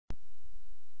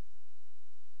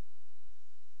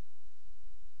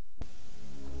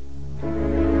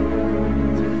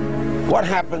What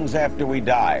happens after we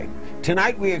die?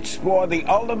 Tonight we explore the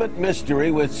ultimate mystery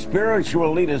with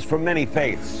spiritual leaders from many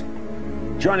faiths.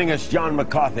 Joining us, John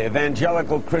MacArthur,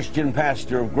 evangelical Christian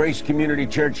pastor of Grace Community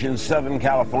Church in Southern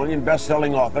California, and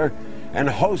best-selling author and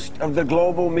host of the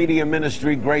global media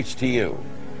ministry Grace to You.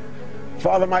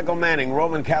 Father Michael Manning,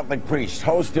 Roman Catholic priest,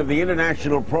 host of the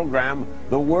international program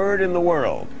The Word in the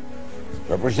World.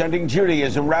 Representing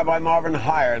Judaism, Rabbi Marvin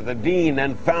Heyer, the dean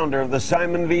and founder of the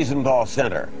Simon Wiesenthal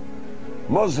Center.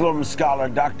 Muslim scholar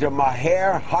Dr.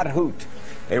 Maher Hathout,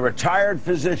 a retired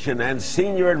physician and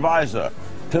senior advisor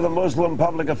to the Muslim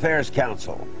Public Affairs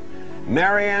Council.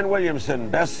 Marianne Williamson,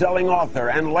 best-selling author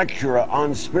and lecturer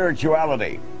on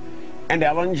spirituality. And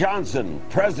Ellen Johnson,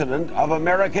 president of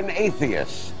American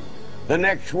Atheists. The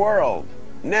Next World,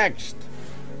 next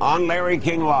on Larry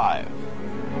King Live.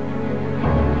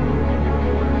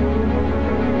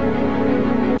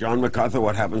 John MacArthur,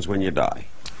 what happens when you die?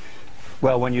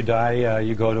 Well, when you die,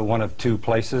 you go to one of two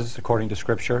places, according to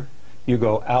Scripture. You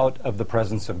go out of the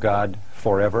presence of God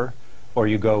forever, or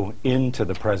you go into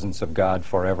the presence of God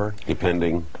forever.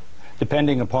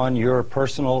 Depending upon your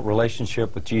personal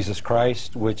relationship with Jesus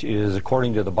Christ, which is,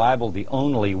 according to the Bible, the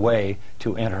only way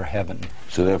to enter heaven.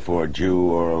 So therefore, a Jew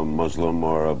or a Muslim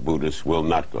or a Buddhist will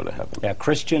not go to heaven. Yeah,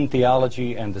 Christian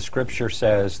theology and the Scripture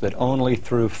says that only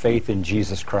through faith in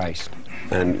Jesus Christ.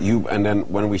 And then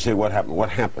when we say what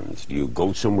happens? Do you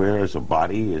go somewhere as a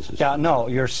body? Yeah, no,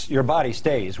 your body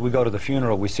stays. We go to the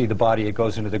funeral, we see the body, it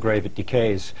goes into the grave, it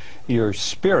decays. Your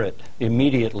spirit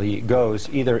immediately goes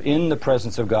either in the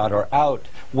presence of God or out,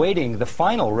 waiting the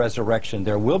final resurrection.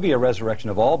 There will be a resurrection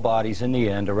of all bodies in the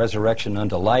end, a resurrection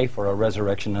unto life or a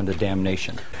resurrection unto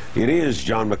damnation. It is,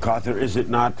 John MacArthur, is it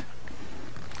not,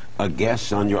 a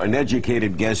guess on an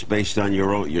educated guess based on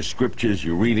your scriptures,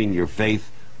 your reading, your faith?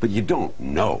 But you don't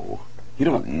know. You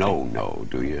don't know,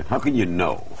 do you? How can you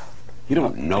know? You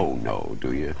don't know,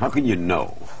 do you? How can you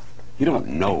know? You don't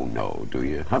know, do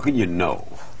you? How can you know?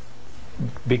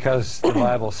 Because the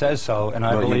Bible says so, and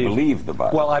I believe... You believe the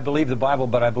Bible. Well, I believe the Bible,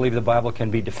 but I believe the Bible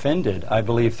can be defended. I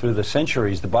believe through the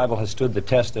centuries the Bible has stood the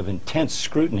test of intense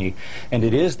scrutiny, and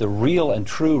it is the real and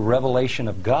true revelation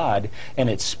of God,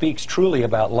 and it speaks truly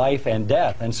about life and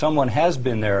death, and someone has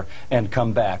been there and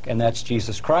come back, and that's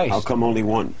Jesus Christ. How come only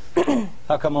one?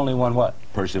 How come only one what?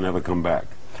 Person ever come back?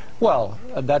 Well,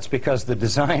 that's because the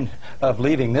design of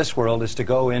leaving this world is to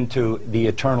go into the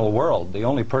eternal world. The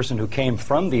only person who came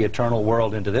from the eternal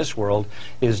world into this world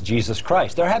is Jesus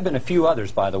Christ. There have been a few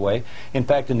others, by the way. In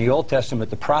fact, in the Old Testament,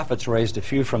 the prophets raised a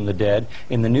few from the dead.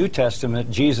 In the New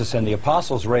Testament, Jesus and the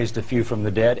apostles raised a few from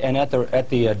the dead. And at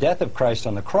the death of Christ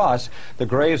on the cross, the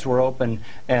graves were open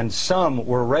and some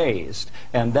were raised.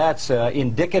 And that's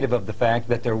indicative of the fact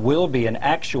that there will be an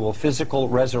actual physical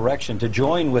resurrection to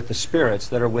join with the spirits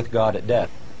that are with God at death.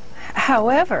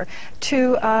 However,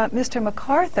 to Mr.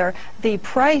 MacArthur, the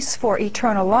price for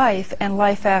eternal life and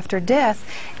life after death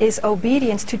is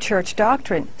obedience to church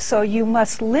doctrine. So you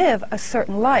must live a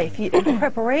certain life in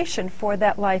preparation for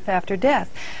that life after death.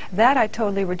 That I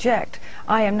totally reject.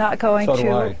 I am not going so to...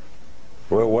 Do I.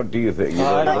 Well, what do you think?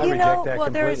 I you reject know, that well,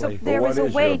 completely. there is a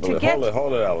way to get...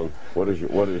 Hold it, Alan. What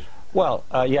is... Well,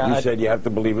 yeah... You said you have to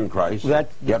believe in Christ.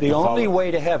 The only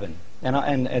way to heaven...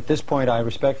 And at this point, I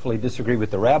respectfully disagree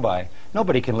with the rabbi.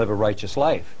 Nobody can live a righteous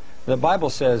life. The Bible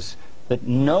says that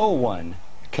no one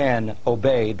can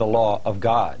obey the law of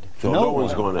God. So no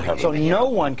one's going to heaven. So no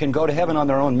one can go to heaven on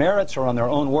their own merits or on their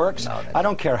own works. No, I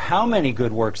don't care how many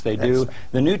good works they do.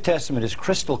 The New Testament is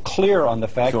crystal clear on the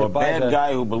fact that... So a bad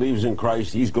guy who believes in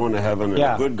Christ, he's going to heaven, and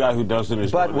a good guy who doesn't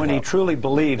is going to heaven. But when he truly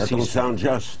believes... That don't sound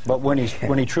just. But when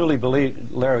he truly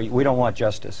believes... Larry, we don't want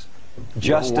justice.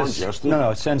 Justice?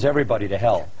 No, it sends everybody to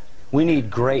hell. We need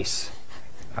grace.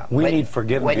 We need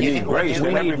forgiveness. We need grace.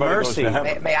 We need mercy.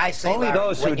 May I say, only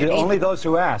those who do, only those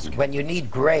who ask. When you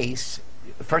need grace,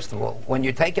 first of all, when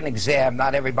you take an exam,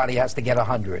 not everybody has to get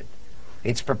 100.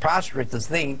 It's preposterous to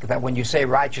think that when you say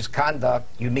righteous conduct,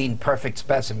 you mean perfect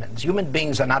specimens. Human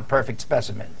beings are not perfect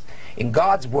specimens. In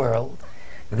God's world,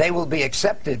 they will be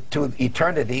accepted to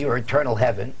eternity or eternal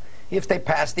heaven if they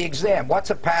pass the exam.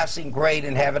 What's a passing grade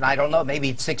in heaven? I don't know. Maybe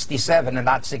it's 67 and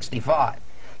not 65.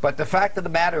 But the fact of the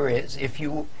matter is, if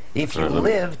you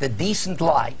lived a decent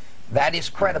life, that is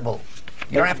credible.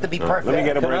 You don't have to be perfect. Let me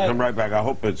get a break. Come right back. I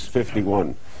hope it's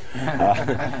 51.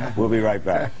 We'll be right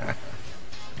back.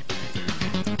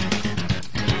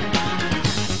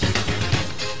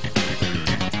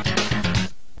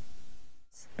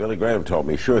 Billy Graham told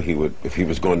me, sure, he would, if he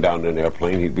was going down in an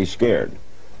airplane, he'd be scared.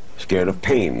 Scared of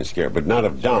pain, but not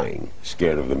of dying.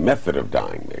 Scared of the method of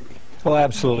dying, maybe. Well,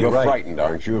 absolutely You're right. frightened,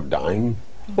 aren't you, of dying?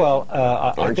 Well,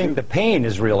 I think the pain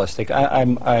is realistic.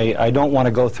 I don't want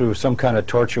to go through some kind of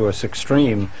tortuous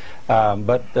extreme,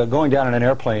 but going down in an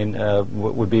airplane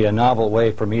would be a novel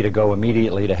way for me to go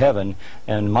immediately to heaven.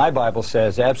 And my Bible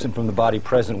says, absent from the body,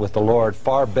 present with the Lord,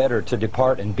 far better to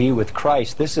depart and be with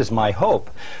Christ. This is my hope.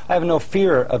 I have no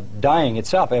fear of dying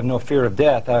itself. I have no fear of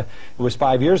death. It was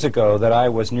 5 years ago that I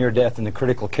was near death in the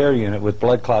critical care unit with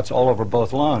blood clots all over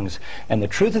both lungs. And the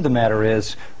truth of the matter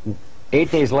is, 8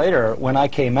 days later, when I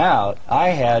came out, I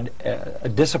had a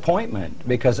disappointment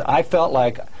because I felt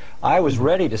like I was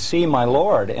ready to see my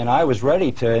Lord, and I was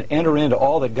ready to enter into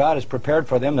all that God has prepared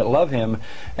for them that love Him.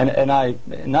 And I,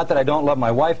 not that I don't love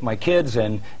my wife, my kids,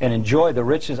 and enjoy the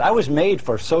riches. I was made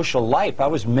for social life. I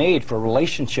was made for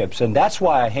relationships, and that's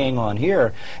why I hang on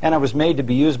here. And I was made to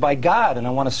be used by God, and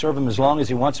I want to serve Him as long as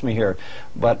He wants me here.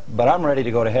 But I'm ready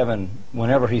to go to heaven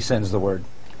whenever He sends the word.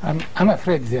 I'm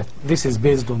afraid that this is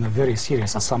based on a very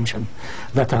serious assumption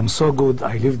that I'm so good,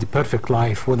 I live the perfect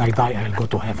life, when I die I'll go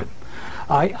to heaven.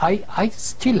 I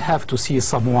still have to see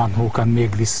someone who can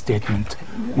make this statement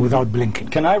without blinking.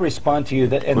 Can I respond to you?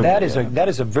 That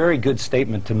is a very good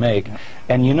statement to make.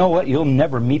 And you know what? You'll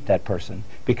never meet that person,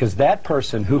 because that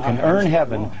person who can earn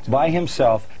heaven by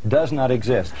himself does not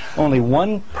exist. Only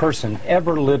one person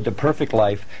ever lived a perfect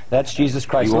life. That's Jesus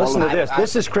Christ. Listen to this.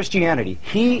 This is Christianity.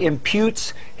 He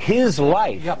imputes His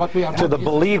life to the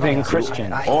believing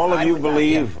Christian. All of you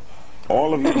believe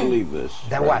this.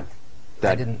 That what?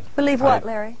 That I didn't Believe what,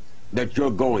 Larry? That you're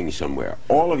going somewhere.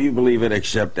 All of you believe it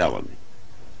except Ellen.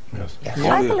 Yes.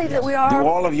 I believe that we are. Do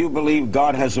all of you believe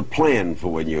God has a plan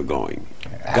for when you're going?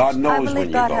 God knows I when believe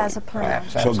you're God going. has a plan.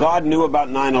 So God knew about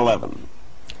 9/11.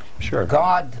 Sure.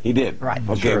 God. He did. Right.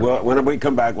 Okay. Sure. Well, when we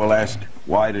come back, we'll ask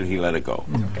why did He let it go.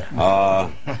 Okay.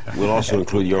 We'll also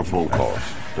include your phone calls.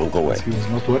 Don't go away. He was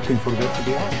not working for that to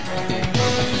be honest.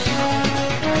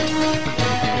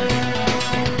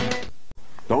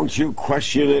 Don't you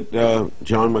question it,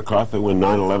 John MacArthur, when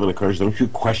 9/11 occurs? Don't you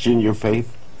question your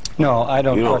faith? No, I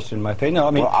don't You don't? question my faith. No,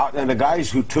 I mean, Well, and the guys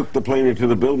who took the plane into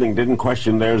the building didn't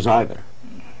question theirs either.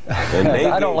 And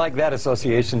I don't like that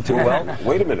association too well.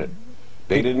 Wait a minute.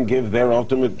 They didn't give their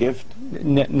ultimate gift?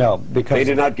 No, because They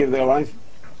did not give their life?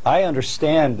 I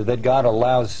understand that God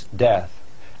allows death.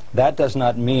 That does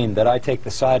not mean that I take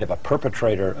the side of a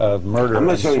perpetrator of murder I'm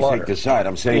not and saying slaughter. take the side.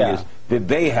 I'm saying Yeah. is, did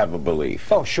they have a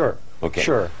belief? Oh, sure. Okay.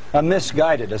 Sure. A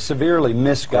misguided, a severely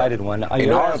misguided one.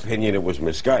 In our opinion, it was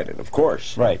misguided, of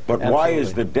course. Right, But why is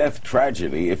absolutely. the death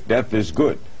tragedy if death is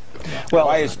good? Well,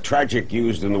 Why is tragic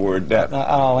used in the word death?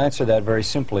 I'll answer that very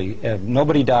simply.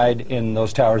 Nobody died in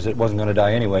those towers that wasn't going to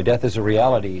die anyway. Death is a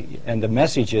reality, and the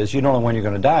message is you don't know when you're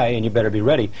going to die, and you better be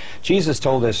ready. Jesus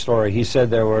told this story. He said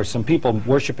there were some people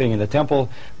worshiping in the temple.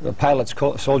 The Pilate's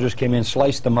soldiers came in,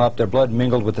 sliced them up. Their blood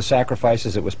mingled with the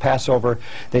sacrifices. It was Passover.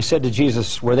 They said to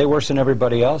Jesus, were they worse than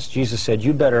everybody else? Jesus said,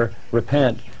 you better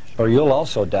repent, or you'll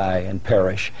also die and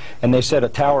perish. And they said a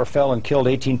tower fell and killed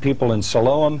 18 people in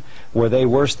Siloam. Were they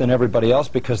worse than everybody else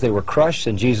because they were crushed?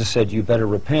 And Jesus said, you better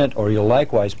repent or you'll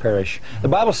likewise perish. The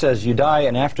Bible says you die,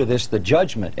 and after this the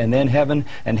judgment, and then heaven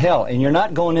and hell. And you're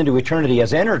not going into eternity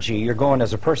as energy, you're going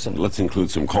as a person. Let's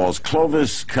include some calls.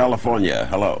 Clovis, California.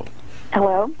 Hello.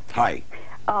 Hello. Hi.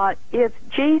 If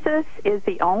Jesus is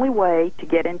the only way to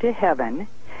get into heaven,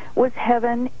 was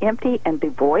heaven empty and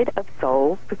devoid of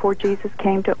souls before Jesus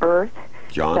came to earth?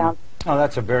 John? Oh,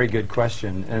 that's a very good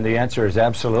question, and the answer is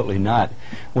absolutely not.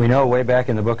 We know way back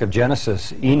in the book of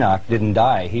Genesis, Enoch didn't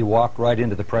die. He walked right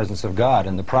into the presence of God,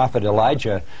 and the prophet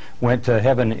Elijah went to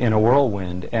heaven in a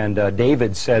whirlwind, and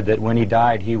David said that when he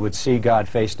died he would see God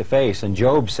face to face, and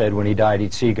Job said when he died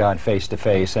he'd see God face to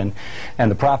face, and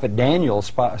the prophet Daniel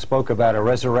spoke about a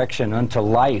resurrection unto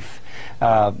life.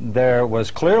 There was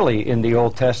clearly in the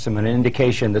Old Testament an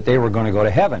indication that they were going to go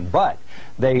to heaven, but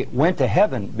they went to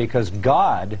heaven because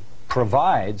God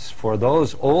provides for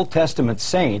those Old Testament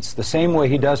saints, the same way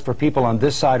He does for people on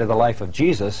this side of the life of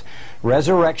Jesus,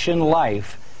 resurrection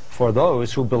life for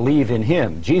those who believe in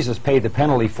Him. Jesus paid the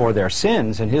penalty for their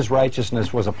sins, and His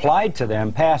righteousness was applied to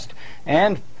them, past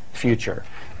and future.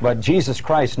 But Jesus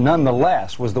Christ,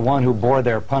 nonetheless, was the one who bore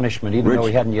their punishment, even though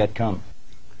He hadn't yet come.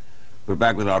 We're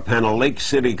back with our panel. Lake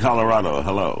City, Colorado.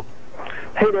 Hello.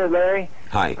 Hey there, Larry.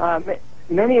 Hi.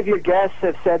 Many of your guests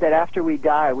have said that after we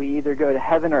die, we either go to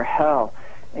heaven or hell,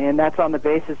 and that's on the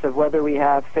basis of whether we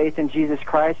have faith in Jesus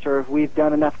Christ or if we've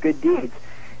done enough good deeds.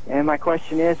 And my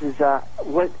question is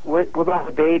what about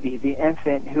the baby, the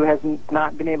infant, who has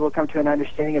not been able to come to an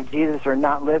understanding of Jesus or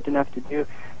not lived enough to do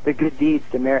the good deeds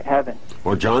to merit heaven.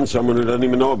 Or John, someone who doesn't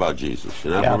even know about Jesus,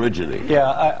 an aborigine.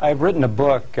 Yeah, I've written a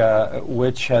book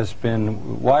which has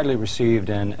been widely received,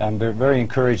 and I'm very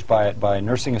encouraged by it by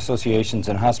nursing associations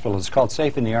and hospitals. It's called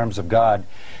Safe in the Arms of God.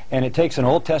 And it takes an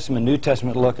Old Testament, New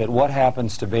Testament look at what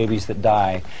happens to babies that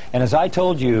die. And as I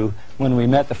told you when we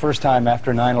met the first time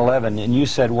after 9/11, and you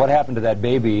said, what happened to that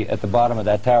baby at the bottom of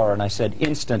that tower? And I said,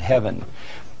 instant heaven.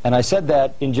 And I said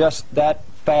that in just that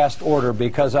fast order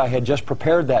because I had just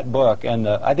prepared that book, and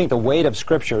I think the weight of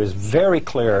Scripture is very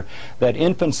clear that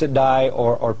infants that die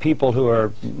or people who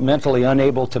are mentally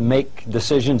unable to make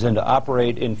decisions and to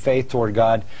operate in faith toward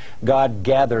God, God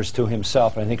gathers to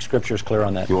himself, and I think Scripture is clear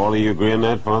on that. Do all of you agree on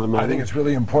that, Father Matthew? I think it's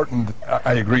really important.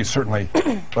 I agree, certainly.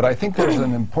 But I think there's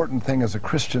an important thing as a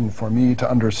Christian for me to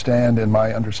understand in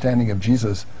my understanding of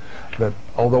Jesus, that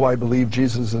although I believe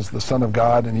Jesus is the Son of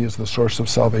God and he is the source of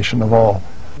salvation of all,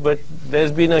 but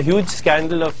there's been a huge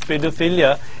scandal of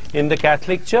pedophilia in the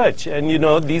Catholic Church. And you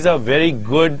know, these are very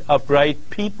good, upright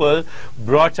people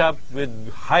brought up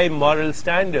with high moral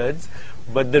standards,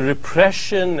 but the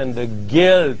repression and the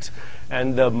guilt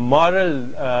and the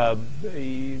moral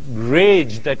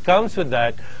rage that comes with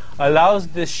that allows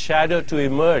this shadow to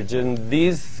emerge, and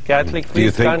these Catholic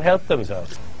priests can't help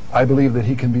themselves. I believe that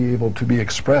he can be able to be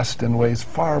expressed in ways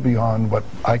far beyond what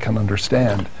I can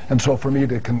understand. And so for me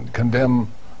to condemn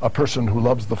a person who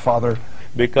loves the Father...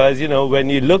 Because, you know,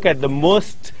 when you look at the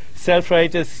most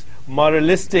self-righteous,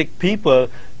 moralistic people,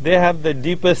 they have the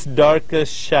deepest,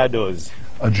 darkest shadows.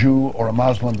 A Jew or a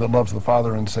Muslim that loves the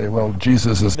Father and say, well,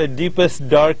 Jesus is... The deepest,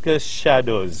 darkest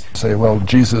shadows. Say, well,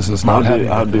 Jesus is not having...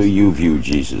 How do you view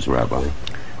Jesus, Rabbi?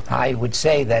 I would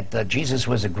say that Jesus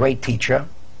was a great teacher.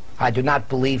 I do not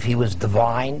believe he was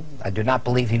divine. I do not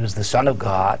believe he was the Son of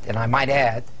God. And I might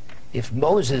add, if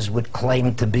Moses would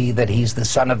claim to be that he's the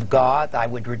Son of God, I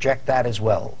would reject that as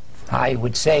well. I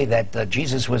would say that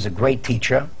Jesus was a great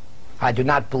teacher. I do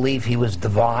not believe he was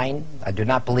divine. I do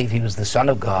not believe he was the Son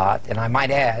of God. And I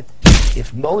might add,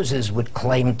 if Moses would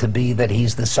claim to be that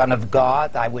he's the Son of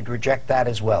God, I would reject that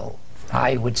as well.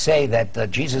 I would say that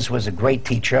Jesus was a great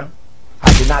teacher.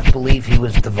 I do not believe he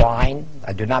was divine.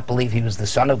 I do not believe he was the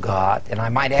Son of God. And I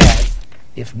might add,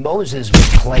 if Moses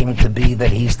would claim to be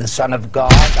that he's the Son of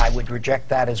God, I would reject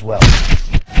that as well.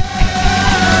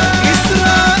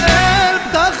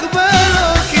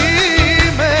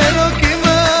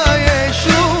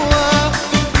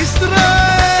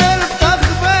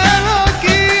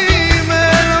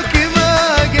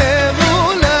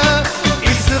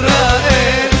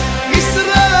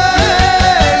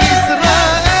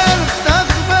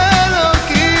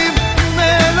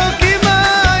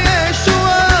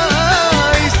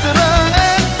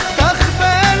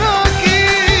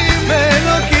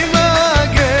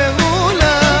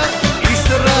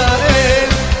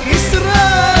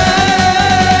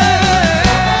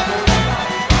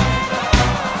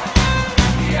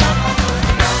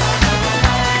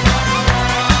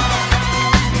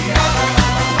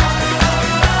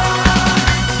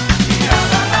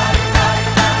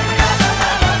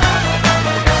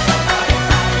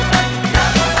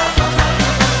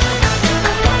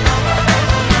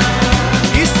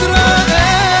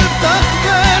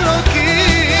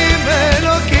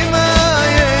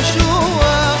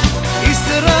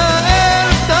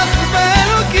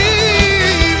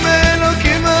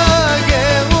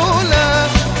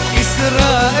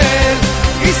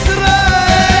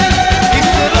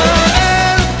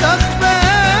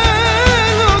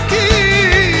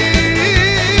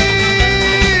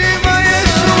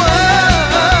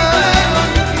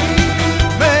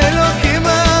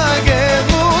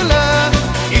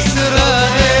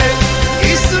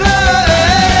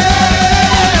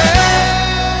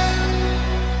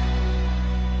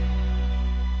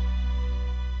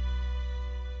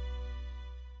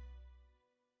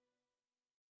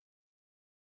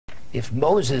 If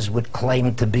Moses would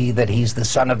claim to be that he's the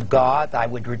Son of God, I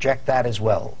would reject that as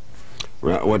well.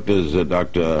 What does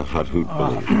Dr. Hathout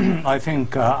believe? I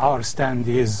think our stand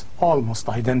is almost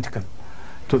identical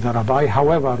to the Rabbi.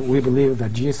 However, we believe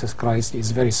that Jesus Christ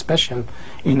is very special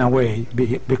in a way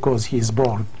because he is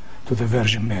born to the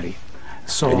Virgin Mary.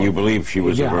 So, and you believe she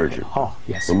was a virgin? Oh,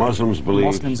 yes. The Muslims believe?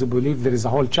 Muslims believe there is a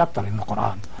whole chapter in the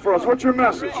Quran. For us, what's your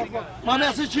message? My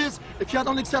message is, if y'all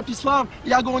don't accept Islam,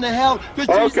 y'all going to hell.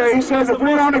 Okay, he says if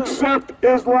we don't accept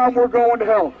Islam, we're going to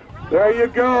hell. There you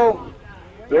go.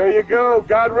 There you go.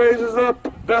 God raises up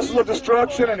desolate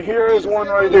destruction, and here is one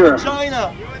right here.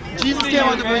 Vagina. Jesus came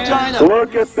with a vagina.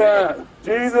 Look at that.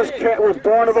 Jesus was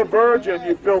born of a virgin,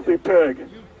 you filthy pig.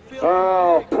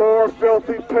 Oh, poor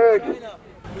filthy pig.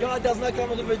 God does not come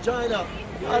with a vagina.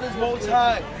 God is most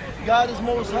high. God is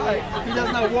Most High. He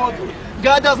does not walk.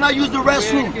 God does not use the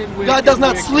restroom. God does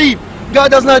not sleep.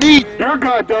 God does not eat. Your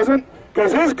God doesn't,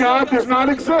 because his God does not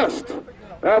exist.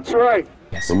 That's right.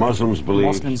 The Muslims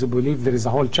believe there is a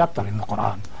whole chapter in the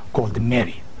Quran called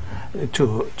Mary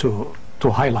to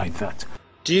highlight that.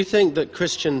 Do you think that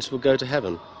Christians will go to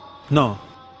heaven? No.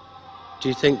 Do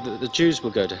you think that the Jews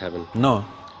will go to heaven? No.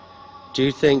 Do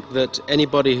you think that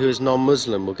anybody who is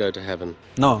non-Muslim will go to heaven?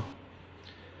 No.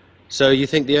 So you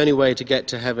think the only way to get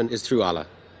to heaven is through Allah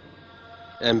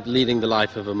and leading the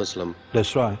life of a Muslim?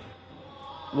 That's right.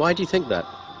 Why do you think that?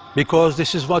 Because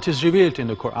this is what is revealed in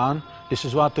the Quran. This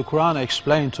is what the Quran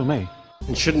explained to me.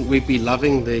 And shouldn't we be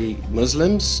loving the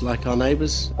Muslims like our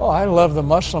neighbors? Oh, I love the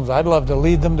Muslims. I'd love to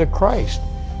lead them to Christ.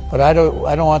 But I don't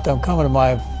want them coming to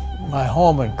my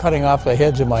home and cutting off the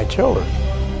heads of my children.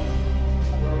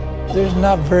 There's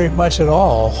not very much at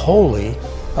all holy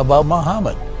about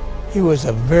Muhammad. He was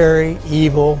a very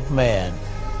evil man.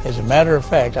 As a matter of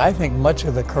fact, I think much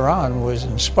of the Quran was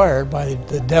inspired by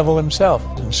the devil himself.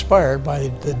 Inspired by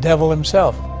the devil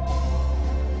himself.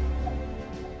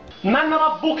 من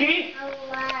ربك؟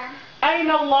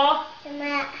 أين الله؟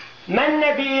 من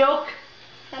نبيك؟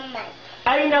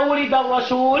 أين ولد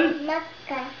الرسول؟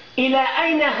 مكة. إلى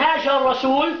أين هاجر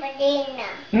الرسول؟ مدينة.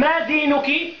 ما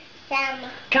دينك؟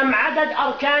 كم عدد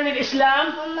أركان الإسلام؟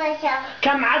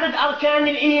 كم عدد أركان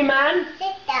الإيمان؟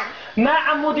 6. ما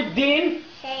عمود الدين؟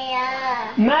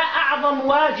 ما أعظم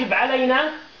واجب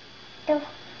علينا؟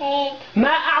 ما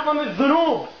أعظم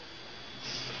الذنوب؟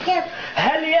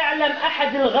 هل يعلم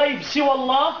أحد الغيب سوى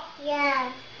الله؟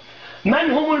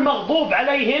 من هم المغضوب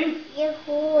عليهم؟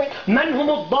 يهود. من هم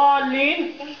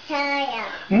الضالين؟ نصارى.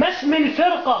 ما اسم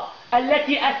الفرقة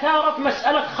التي أثارت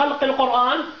مسألة خلق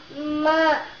القرآن؟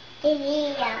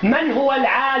 من هو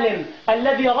العالم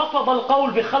الذي رفض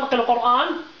القول بخلق القرآن؟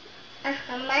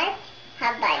 أحمد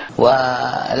حبيب.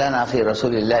 ولنا في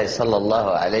رسول الله صلى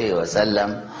الله عليه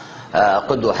وسلم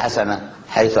قدوة حسنة،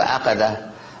 حيث عقد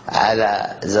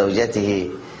على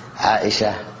زوجته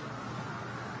عائشة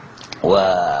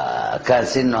وكان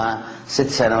سنها 6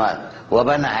 سنوات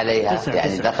وبنى عليها،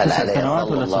 يعني دخل عليها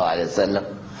صلى الله عليه وسلم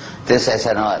 9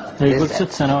 سنوات. يقول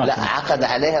 6 سنوات. لا، عقد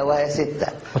عليها وهي 6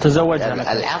 وتزوجها.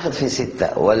 يعني العقد في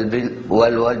 6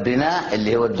 والبناء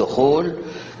اللي هو الدخول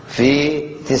في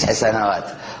 9 سنوات.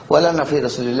 ولنا في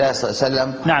رسول الله صلى الله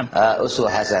عليه وسلم نعم أسوة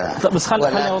حسنة. بس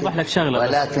خليني أوضح لك شغلة.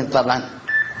 ولكن طبعا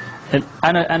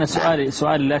أنا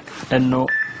سؤالي لك إنه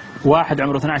واحد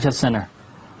عمره 12 سنة،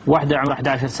 واحدة عمرها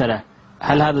 11 سنة،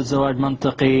 هل هذا الزواج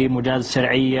منطقي مجاز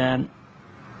شرعيا؟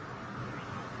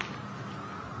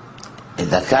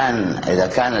 إذا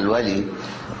كان الولي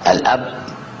الأب،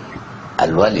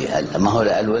 الولي ما هو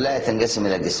الولاية تنقسم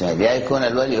إلى قسمين، يا يكون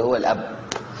الولي هو الأب،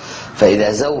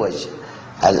 فإذا زوج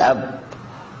الأب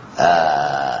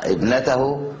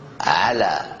ابنته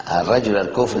على الرجل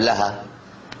الكفء لها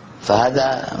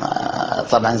فهذا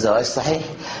طبعا زواج صحيح.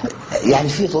 يعني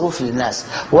في ظروف للناس،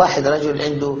 واحد رجل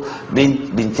عنده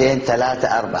بنتين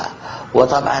 3 4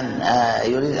 وطبعا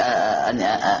يريد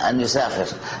أن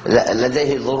يسافر،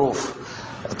 لديه ظروف.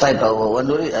 طيب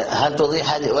هل تضيع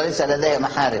هذه وليس لديه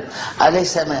محارم؟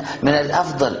 أليس من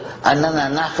الأفضل أننا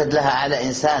نعقد لها على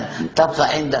إنسان تبقى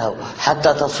عنده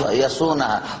حتى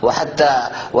يصونها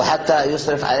وحتى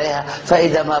يصرف عليها،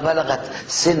 فإذا ما بلغت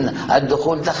سن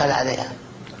الدخول دخل عليها؟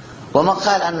 وما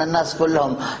قال أن الناس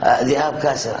كلهم ذئاب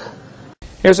كاسرة.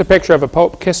 Here's a picture of a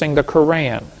pope kissing the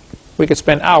Quran. We could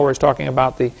spend hours talking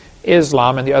about the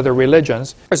Islam and the other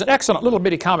religions. There's an excellent little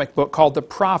bitty comic book called The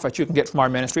Prophet you can get from our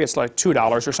ministry. It's like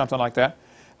 $2 or something like that,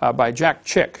 by Jack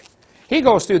Chick. He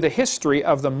goes through the history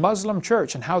of the Muslim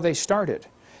church and how they started.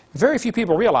 Very few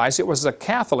people realize it was the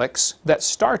Catholics that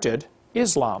started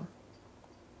Islam.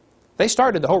 They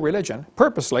started the whole religion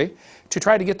purposely to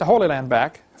try to get the Holy Land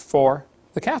back for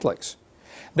the Catholics.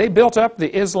 They built up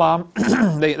the Islam,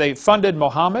 they funded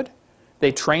Muhammad,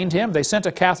 they trained him, they sent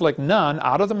a Catholic nun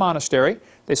out of the monastery.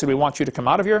 They said, we want you to come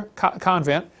out of your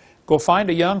convent, go find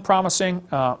a young promising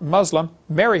Muslim,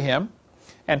 marry him,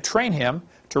 and train him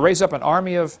to raise up an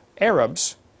army of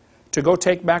Arabs to go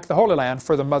take back the Holy Land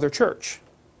for the Mother Church.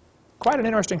 Quite an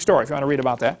interesting story if you want to read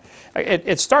about that.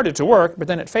 It started to work, but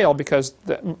then it failed because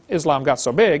Islam got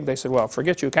so big, they said, well,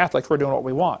 forget you Catholics, we're doing what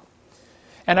we want.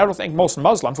 And I don't think most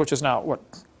Muslims, which is now, what,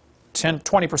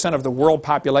 10–20% of the world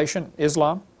population,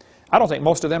 Islam, I don't think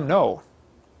most of them know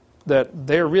that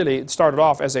they really started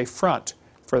off as a front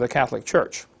for the Catholic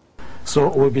Church. So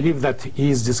we believe that he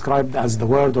is described as the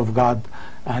Word of God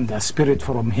and a spirit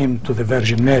from him to the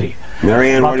Virgin Mary.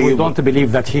 Marianne, but we don't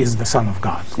believe that he is the Son of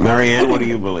God. Marianne, what do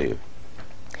you believe?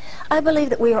 I believe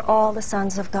that we are all the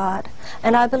sons of God.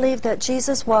 And I believe that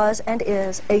Jesus was and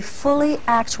is a fully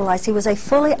actualized, he was a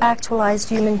fully actualized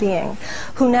human being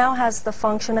who now has the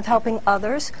function of helping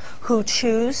others who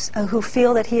choose, who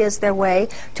feel that he is their way,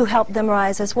 to help them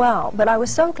rise as well. But I was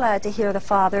so glad to hear the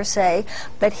Father say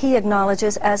that he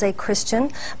acknowledges as a Christian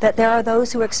that there are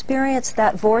those who experience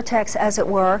that vortex, as it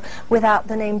were, without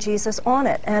the name Jesus on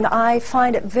it. And I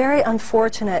find it very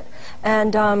unfortunate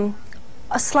and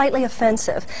slightly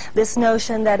offensive, this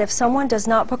notion that if someone does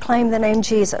not proclaim the name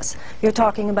Jesus, you're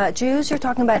talking about Jews, you're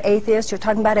talking about atheists, you're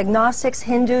talking about agnostics,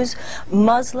 Hindus,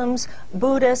 Muslims,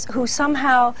 Buddhists, who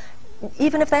somehow,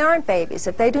 even if they aren't babies,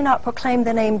 if they do not proclaim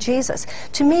the name Jesus,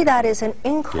 to me that is an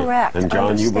incorrect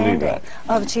understanding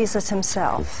of Jesus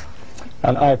himself.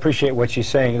 And I appreciate what she's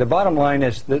saying. The bottom line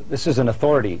is that this is an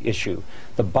authority issue.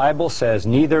 The Bible says,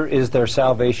 neither is there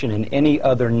salvation in any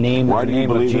other name than the name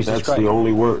of Jesus Christ. Why do you believe that's the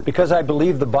only word? Because I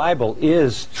believe the Bible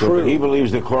is true. So he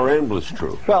believes the Quran was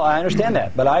true. Well, I understand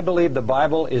that, but I believe the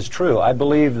Bible is true. I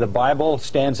believe the Bible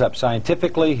stands up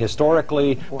scientifically,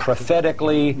 historically,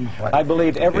 prophetically. I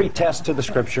believe every test to the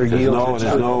Scripture yields.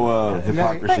 There's no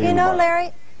hypocrisy. But you know,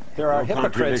 Larry, there are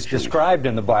hypocrites described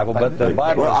in the Bible, but the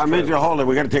Bible Well, is I meant to hold it.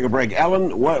 We've got to take a break.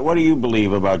 Ellen, what do you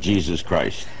believe about Jesus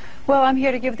Christ? Well, I'm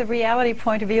here to give the reality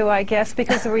point of view, I guess,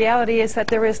 because the reality is that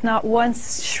there is not one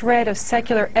shred of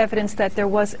secular evidence that there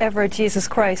was ever a Jesus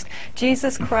Christ.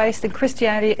 Jesus Christ and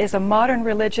Christianity is a modern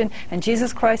religion, and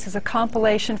Jesus Christ is a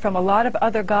compilation from a lot of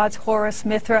other gods, Horus,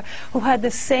 Mithra, who had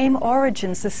the same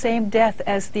origins, the same death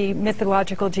as the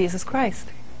mythological Jesus Christ.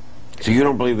 So you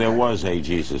don't believe there was a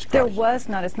Jesus Christ? There was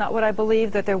not. It's not what I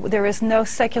believe, that there is no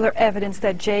secular evidence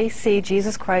that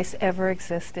Jesus Christ, ever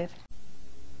existed.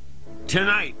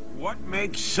 Tonight, what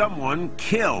makes someone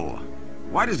kill?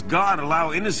 Why does God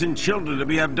allow innocent children to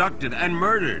be abducted and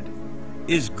murdered?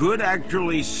 Is good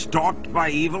actually stalked by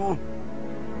evil?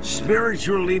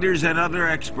 Spiritual leaders and other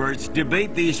experts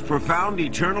debate these profound,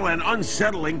 eternal, and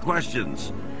unsettling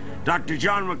questions. Dr.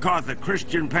 John MacArthur,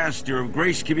 Christian pastor of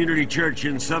Grace Community Church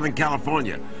in Southern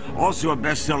California, also a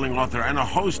best-selling author and a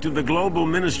host of the global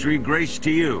ministry Grace to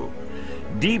You.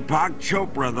 Deepak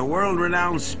Chopra, the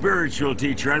world-renowned spiritual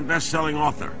teacher and best-selling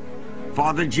author.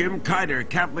 Father Jim Kiter,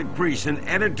 Catholic priest and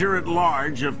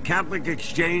editor-at-large of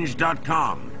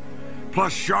CatholicExchange.com.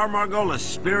 Plus Shar Margolis,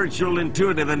 spiritual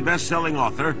intuitive and best-selling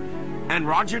author. And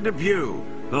Roger Depew,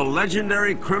 the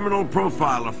legendary criminal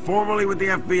profiler, formerly with the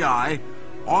FBI,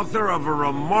 author of a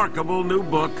remarkable new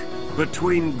book,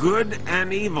 Between Good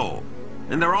and Evil.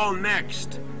 And they're all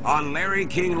next on Larry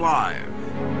King Live.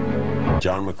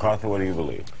 John MacArthur, what do you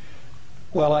believe?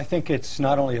 Well, I think it's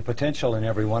not only a potential in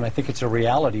everyone, I think it's a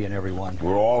reality in everyone.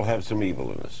 We all have some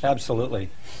evil in us. Absolutely.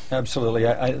 Absolutely.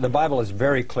 The Bible is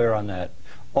very clear on that.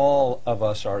 All of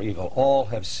us are evil. All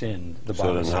have sinned, the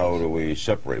Bible says. So then how do we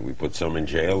separate? We put some in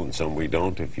jail and some we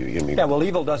don't? Yeah, well,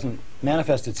 evil doesn't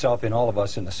manifest itself in all of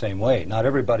us in the same way. Not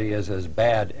everybody is as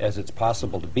bad as it's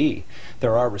possible to be.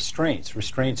 There are restraints.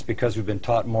 Restraints because we've been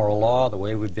taught moral law, the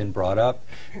way we've been brought up,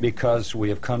 because we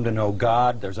have come to know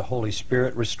God. There's a Holy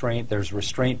Spirit restraint. There's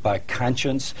restraint by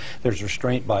conscience. There's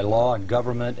restraint by law and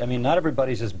government. I mean, not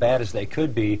everybody's as bad as they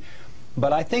could be.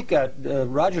 But I think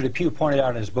Roger Depew pointed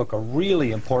out in his book a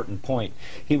really important point.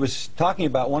 He was talking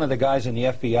about one of the guys in the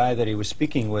FBI that he was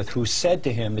speaking with who said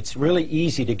to him, it's really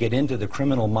easy to get into the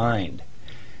criminal mind.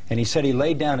 And he said he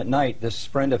laid down at night, this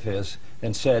friend of his,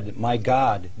 and said, my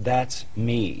God, that's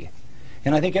me.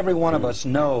 And I think every one of us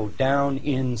know down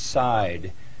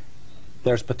inside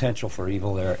there's potential for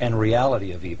evil there, and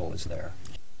reality of evil is there.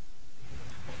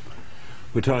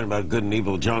 We're talking about good and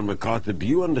evil. John MacArthur, do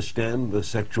you understand the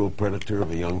sexual predator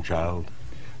of a young child?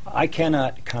 I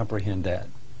cannot comprehend that.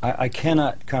 I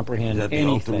cannot comprehend anything.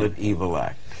 Is that the ultimate evil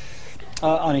act?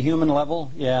 On a human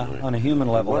level, yeah, right. On a human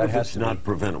level, what that if has it's to not be.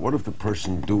 prevented? What if the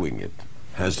person doing it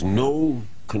has no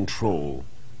control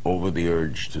over the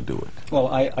urge to do it? Well,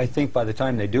 I think by the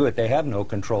time they do it, they have no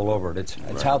control over it. It's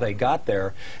right. How they got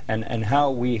there, and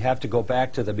how we have to go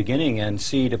back to the beginning and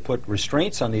see to put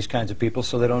restraints on these kinds of people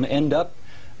so they don't end up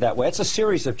that way. It's a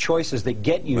series of choices that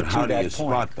get you to that point. But how do you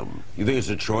spot them? You think it's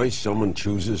a choice? Someone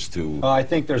chooses to... I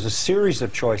think there's a series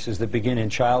of choices that begin in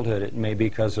childhood. It may be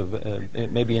because of,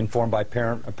 it may be informed by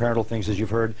parental things, as you've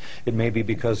heard. It may be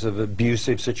because of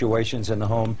abusive situations in the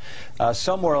home.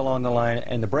 Somewhere along the line,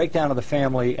 and the breakdown of the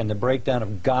family and the breakdown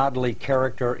of godly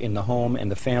character in the home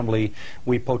and the family,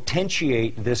 we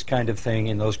potentiate this kind of thing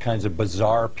in those kinds of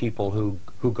bizarre people who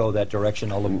go that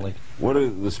direction ultimately. What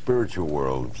is the spiritual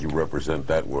world, if you represent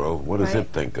that world, what does it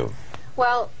think of?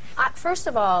 Well, first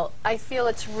of all, I feel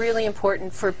it's really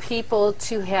important for people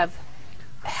to have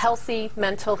healthy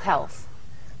mental health.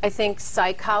 I think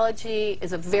psychology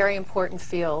is a very important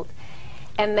field,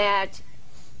 and that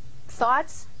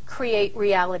thoughts create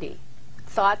reality.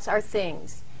 Thoughts are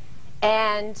things.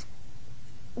 And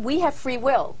we have free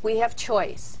will. We have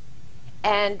choice.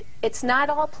 And it's not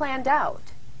all planned out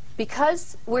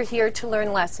because we're here to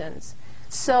learn lessons.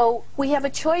 So we have a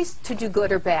choice to do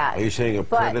good or bad. Are you saying a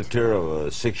predator of a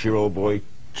 6-year-old boy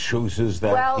chooses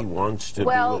that he wants to do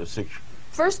a 6?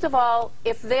 First of all,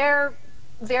 if their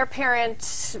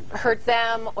parents hurt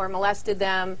them or molested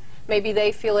them, maybe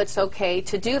they feel it's okay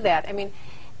to do that. I mean,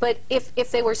 but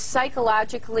if they were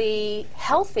psychologically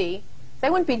healthy, they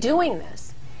wouldn't be doing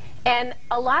this. And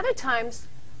a lot of times,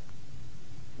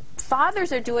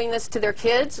 fathers are doing this to their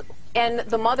kids, and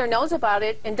the mother knows about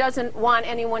it and doesn't want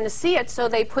anyone to see it, so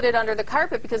they put it under the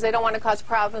carpet because they don't want to cause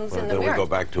problems in the marriage. Then we go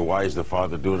back to, why is the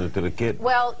father doing it to the kid?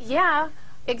 Well, yeah,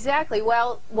 exactly.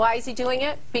 Well, why is he doing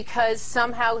it? Because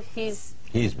somehow he's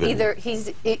either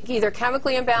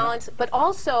chemically imbalanced, but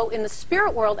also in the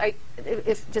spirit world.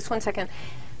 Just 1 second,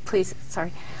 please.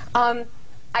 Sorry.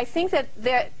 I think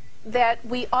that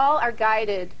we all are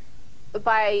guided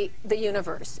by the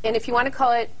universe, and if you want to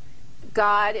call it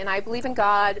God, and I believe in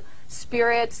God,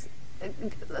 spirits,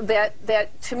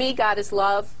 that to me God is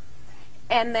love,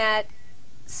 and that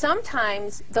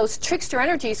sometimes those trickster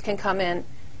energies can come in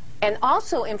and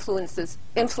also influence. So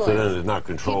then it's not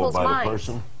controlled by the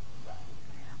person?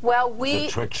 Well, the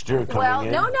trickster coming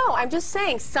in? No, I'm just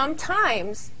saying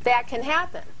sometimes that can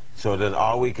happen. So then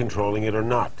are we controlling it or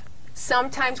not?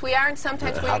 Sometimes we are, and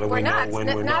sometimes we're not.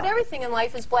 Not everything in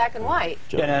life is black and white.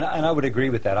 Yeah, and I would agree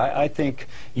with that. I think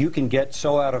you can get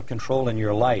so out of control in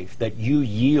your life that you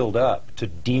yield up to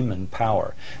demon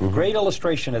power. Great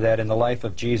illustration of that in the life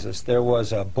of Jesus. There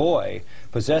was a boy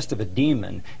possessed of a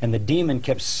demon, and the demon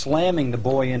kept slamming the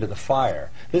boy into the fire.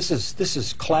 This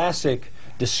is classic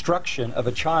destruction of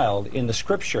a child in the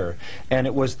Scripture, and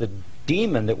it was the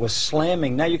demon that was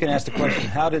slamming. Now you can ask the question,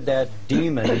 how did that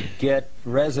demon get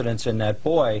residence in that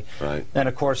boy? Right. And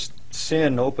of course,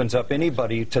 sin opens up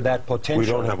anybody to that potential. We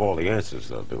don't have all the answers,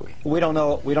 though, do we? We don't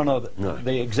know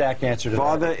the exact answer to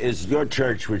Father, that. is your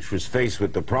church, which was faced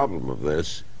with the problem of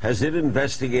this, has it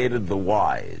investigated the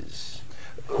whys?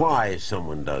 Why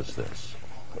someone does this?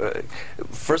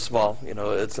 First of all, you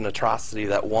know, it's an atrocity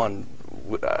that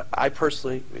I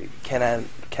personally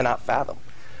cannot fathom.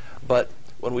 But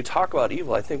when we talk about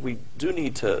evil, I think we do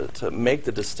need to make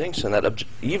the distinction that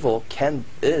evil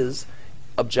is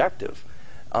objective,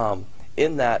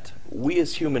 in that we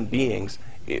as human beings,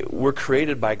 we're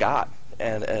created by God,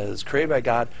 and as created by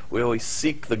God, we always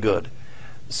seek the good.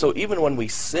 So even when we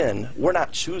sin, we're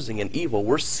not choosing an evil,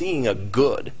 we're seeing a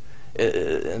good,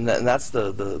 and that's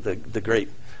the great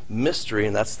mystery,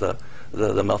 and that's the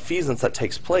malfeasance that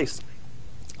takes place.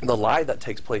 The lie that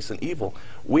takes place in evil,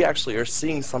 we actually are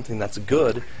seeing something that's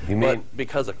good, but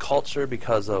because of culture,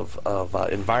 because of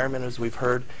environment, as we've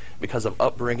heard, because of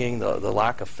upbringing, the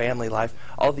lack of family life,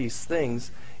 all these things,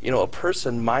 you know, a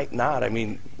person might not, I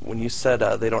mean, when you said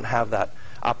they don't have that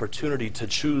opportunity to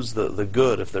choose the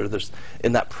good, if they're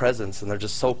in that presence and they're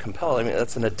just so compelled, I mean,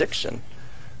 that's an addiction.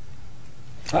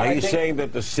 Are you saying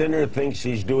that the sinner thinks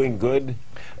he's doing good?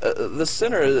 The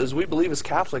sinner, as we believe as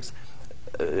Catholics,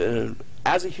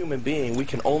 as a human being, we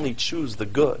can only choose the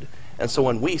good. And so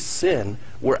when we sin,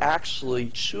 we're actually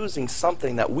choosing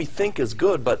something that we think is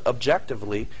good, but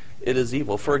objectively it is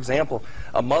evil. For example,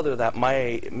 a mother that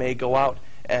may go out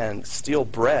and steal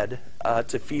bread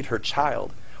to feed her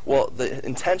child. Well, the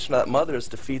intention of that mother is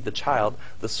to feed the child.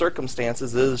 The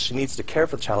circumstances is she needs to care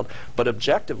for the child. But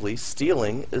objectively,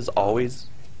 stealing is always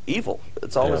evil.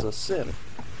 It's always a sin.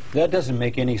 That doesn't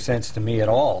make any sense to me at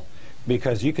all.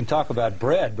 Because you can talk about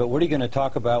bread, but what are you going to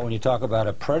talk about when you talk about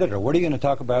a predator? What are you going to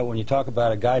talk about when you talk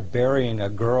about a guy burying a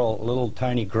little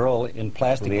tiny girl in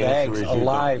plastic bags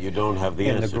alive? You don't have the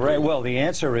answer. Well, the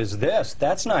answer is this.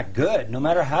 That's not good, no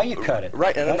matter how you cut it.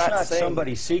 Right, and that's I'm not not saying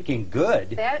somebody seeking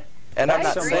good. And I'm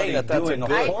not saying that that's doing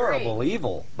a horrible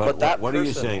evil. But that what are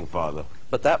you saying, Father?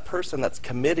 But that person that's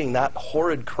committing that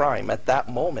horrid crime at that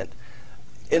moment,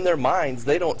 in their minds,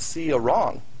 they don't see a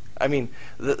wrong. I mean,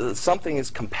 something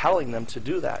is compelling them to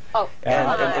do that. Oh,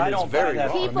 and it's very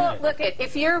wrong. People, look,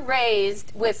 if you're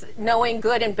raised with knowing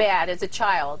good and bad as a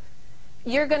child,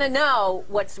 you're going to know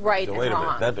what's right and wrong. Wait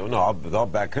a minute. I'll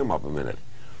back him up a minute.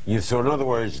 So in other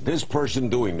words, this person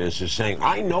doing this is saying,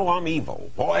 I know I'm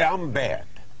evil. Boy, I'm bad.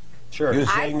 Sure. You're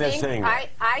saying they're saying that.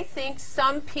 I think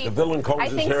some people. The villain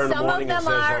combs his hair in the morning and says,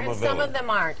 I'm a villain. Some of them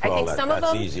aren't. Well, I think some of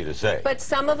them. That's easy to say. But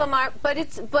some of them are.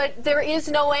 But there is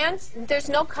no answer. There's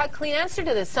no clean answer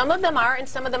to this. Some of them are, and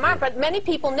some of them aren't. But many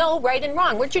people know right and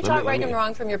wrong. Weren't you taught right and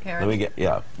wrong from your parents?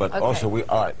 But okay. Also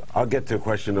all right. I'll get to the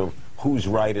question of who's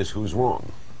right is who's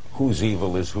wrong, who's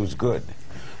evil is who's good.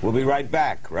 We'll be right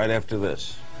back right after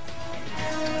this.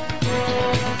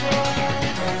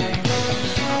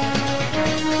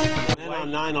 On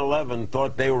 9/11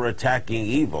 thought they were attacking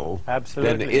evil.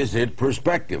 Absolutely. Then is it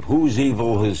perspective? Whose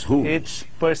evil is whose? It's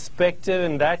perspective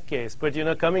in that case. But you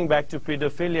know, coming back to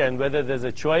pedophilia and whether there's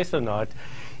a choice or not,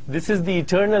 this is the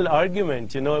eternal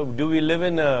argument. You know, do we live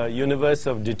in a universe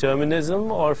of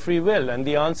determinism or free will? And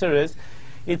the answer is,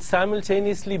 it's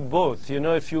simultaneously both. You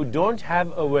know, if you don't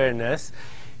have awareness,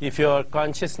 if your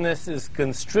consciousness is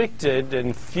constricted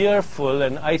and fearful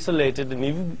and isolated,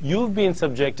 and you've been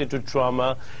subjected to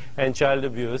trauma and child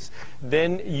abuse,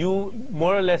 then you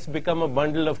more or less become a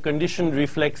bundle of conditioned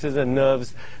reflexes and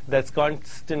nerves that's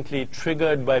constantly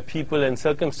triggered by people and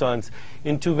circumstance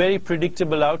into very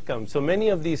predictable outcomes. So many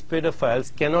of these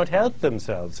pedophiles cannot help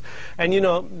themselves. And you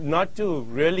know, not to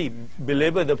really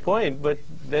belabor the point, but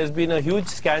there's been a huge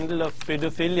scandal of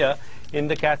pedophilia in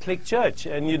the Catholic Church.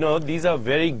 And you know, these are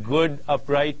very good,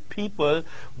 upright people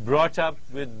brought up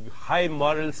with high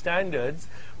moral standards,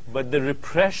 but the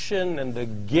repression and the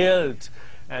guilt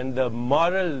and the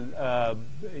moral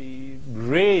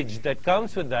rage that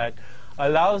comes with that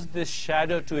allows this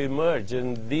shadow to emerge,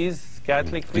 and these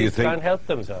Catholic priests can't help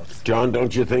themselves. John,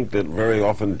 don't you think that very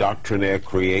often doctrinaire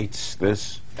creates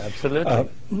this? Absolutely.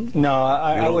 No,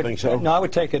 I would think so? No, I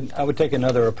would take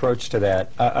another approach to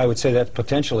that. I would say that's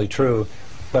potentially true,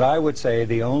 but I would say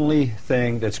the only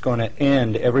thing that's going to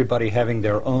end everybody having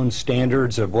their own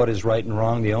standards of what is right and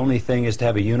wrong, the only thing is to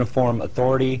have a uniform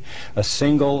authority, a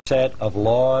single set of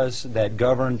laws that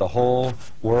govern the whole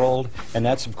world. And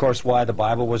that's, of course, why the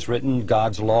Bible was written.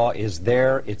 God's law is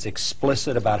there. It's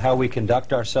explicit about how we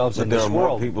conduct ourselves in this world. But there are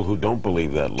more people who don't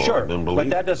believe that law than believe. But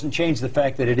that doesn't change the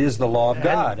fact that it is the law of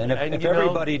God. And if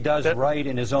everybody does right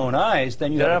in his own eyes,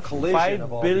 then you have a collision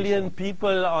of all There are 5 billion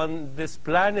people on this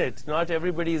planet. Not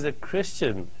everybody is a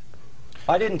Christian.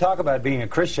 I didn't talk about being a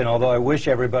Christian, although I wish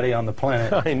everybody on the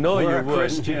planet I know were you a would.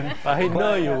 Christian. I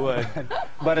know you would.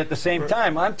 But at the same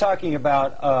time, I'm talking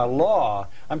about law.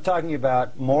 I'm talking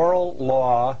about moral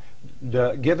law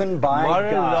given by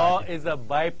Moral God. law is a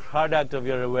byproduct of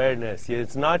your awareness.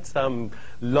 It's not some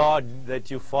law that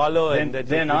you follow and that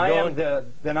then I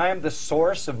am the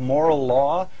source of moral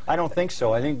law? I don't think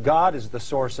so. I think God is the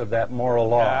source of that moral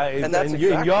law. And that's in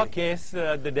your case,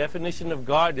 the definition of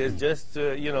God is just,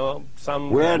 you know, some...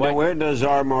 Where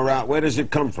does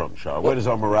it come from, Charles? Where does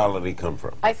our morality come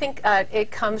from? I think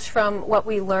it comes from what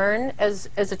we learn as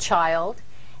a child,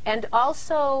 and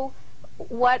also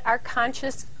what our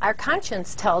conscience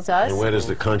tells us. And where does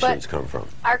the conscience come from?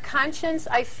 Our conscience,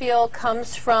 I feel,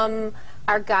 comes from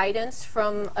our guidance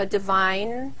from a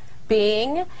divine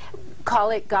being.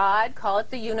 Call it God, call it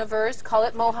the universe, call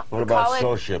it What about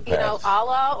sociopaths? You know,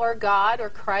 Allah or God or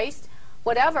Christ,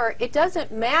 whatever. It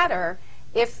doesn't matter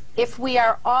if we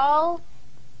are all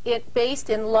based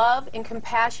in love and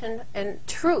compassion and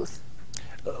truth.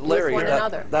 Larry, with one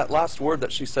another. that last word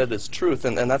that she said is truth,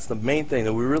 and that's the main thing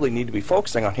that we really need to be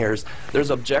focusing on here is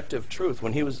there's objective truth.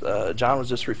 When John was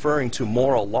just referring to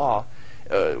moral law,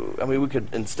 I mean, we could,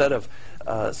 instead of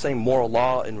saying moral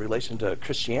law in relation to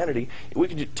Christianity, we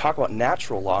could talk about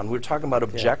natural law, and we're talking about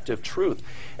objective truth.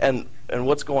 And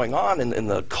what's going on in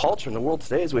the culture, in the world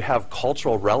today, is we have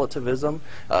cultural relativism,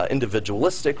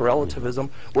 individualistic relativism,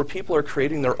 where people are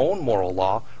creating their own moral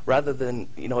law rather than,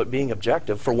 you know, it being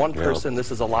objective. For one person,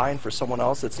 this is a lie, and for someone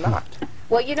else, it's not.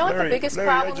 Well, you know what the biggest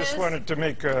problem is? I just wanted to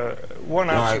make one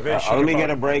observation. Let me get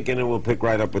a break, and then we'll pick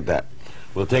right up with that.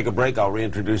 We'll take a break. I'll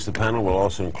reintroduce the panel. We'll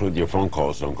also include your phone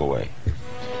calls. Don't go away.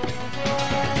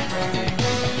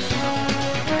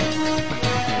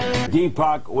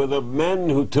 Deepak, were the men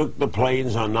who took the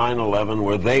planes on 9/11,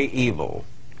 were they evil?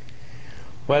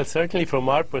 Well, certainly from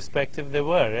our perspective they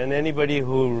were, and anybody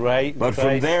who writes... But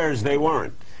from theirs they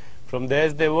weren't. From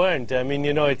theirs they weren't. I mean,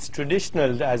 you know, it's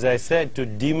traditional, as I said, to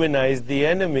demonize the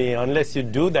enemy. Unless you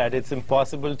do that, it's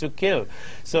impossible to kill.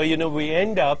 So, you know, we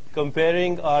end up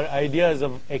comparing our ideas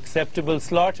of acceptable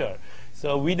slaughter.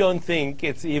 So we don't think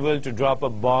it's evil to drop a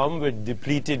bomb with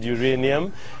depleted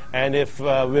uranium, and if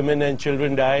women and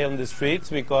children die on the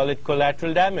streets, we call it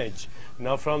collateral damage.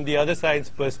 Now, from the other side's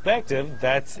perspective,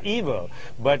 that's evil.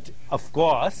 But, of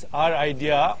course, our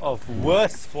idea of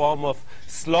worst form of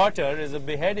slaughter is a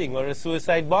beheading or a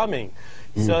suicide bombing.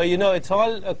 So, you know, it's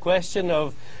all a question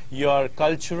of your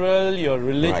cultural, your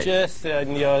religious,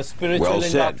 and your spiritual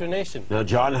indoctrination. Now,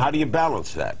 John, how do you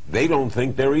balance that? They don't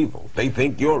think they're evil. They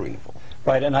think you're evil.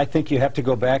 Right, and I think you have to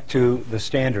go back to the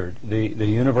standard, the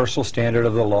universal standard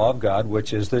of the law of God,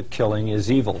 which is that killing is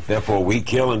evil. Therefore, we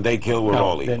kill and they kill, we're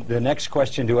all evil. The next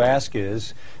question to ask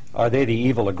is, are they the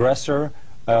evil aggressor,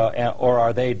 or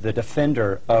are they the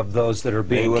defender of those that are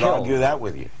being killed? They would argue that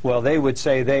with you. Well, they would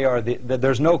say they are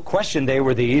there's no question they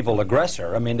were the evil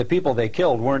aggressor. I mean, the people they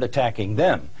killed weren't attacking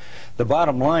them. The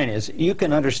bottom line is you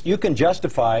can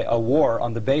justify a war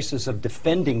on the basis of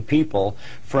defending people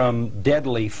from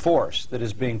deadly force that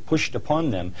is being pushed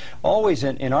upon them. Always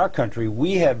in our country,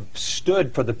 we have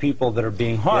stood for the people that are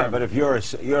being harmed. Yeah, but if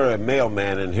you're a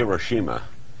mailman in Hiroshima,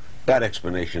 that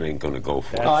explanation ain't going to go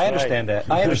for it. No, I understand that.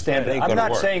 I understand that. I'm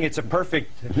not saying it's a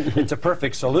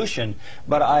perfect solution,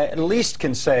 but I at least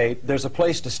can say there's a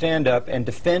place to stand up and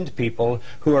defend people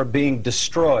who are being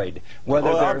destroyed. Whether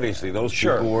obviously those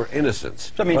people were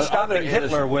innocents. I mean, stopping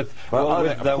Hitler with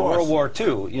World War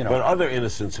II, you know. But other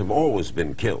innocents have always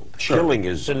been killed. Killing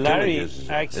is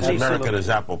as American as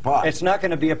apple pie. It's not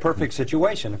going to be a perfect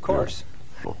situation, of course.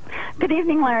 Good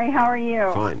evening, Larry. How are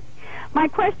you? Fine. My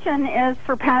question is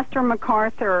for Pastor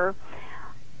MacArthur.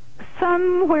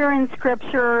 Somewhere in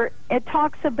Scripture, it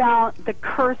talks about the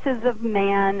curses of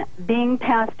man being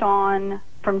passed on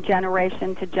from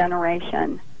generation to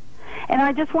generation. And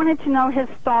I just wanted to know his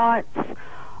thoughts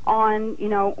on, you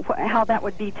know, how that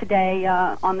would be today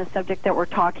on the subject that we're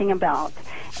talking about.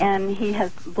 And he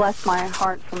has blessed my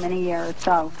heart for many years.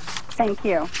 So, thank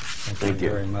you. Thank you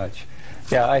very much.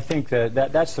 Yeah, I think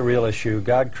that's the real issue.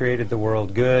 God created the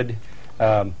world good.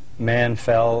 Man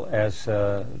fell, as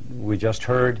we just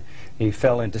heard. He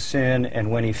fell into sin,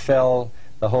 and when he fell,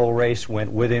 the whole race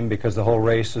went with him, because the whole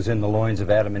race was in the loins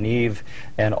of Adam and Eve,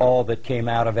 and all that came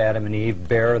out of Adam and Eve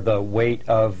bear the weight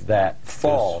of that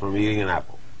fall. Just from eating an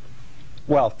apple.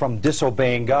 Well, from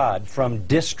disobeying God, from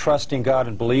distrusting God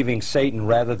and believing Satan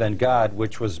rather than God,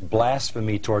 which was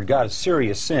blasphemy toward God, a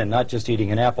serious sin, not just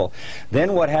eating an apple.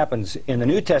 Then what happens? In the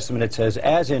New Testament it says,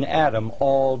 as in Adam,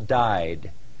 all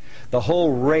died. The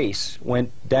whole race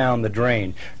went down the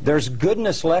drain. There's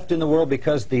goodness left in the world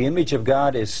because the image of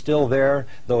God is still there,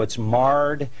 though it's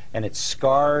marred and it's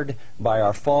scarred by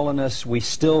our fallenness. We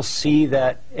still see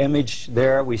that image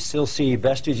there. We still see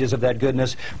vestiges of that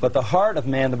goodness. But the heart of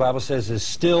man, the Bible says, is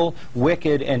still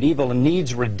wicked and evil and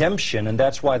needs redemption, and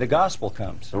that's why the gospel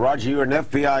comes. So, Roger, you're an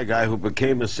FBI guy who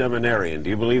became a seminarian. Do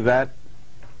you believe that?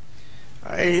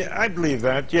 I believe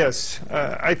that, yes.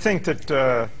 I think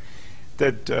that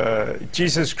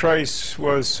Jesus Christ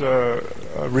was a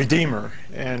redeemer,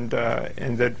 and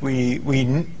that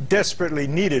we desperately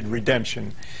needed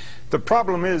redemption. The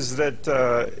problem is that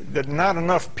that not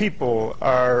enough people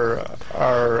are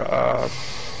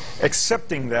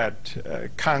accepting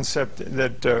that concept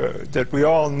that we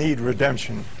all need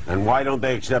redemption. And why don't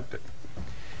they accept it?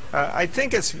 I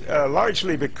think it's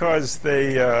largely because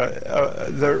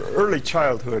their early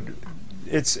childhood.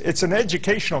 It's an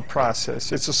educational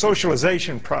process. It's a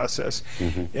socialization process.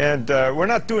 And we're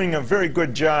not doing a very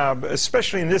good job,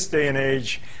 especially in this day and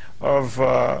age,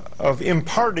 of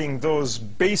imparting those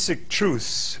basic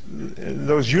truths,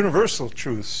 those universal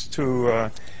truths to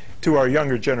our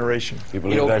younger generation. You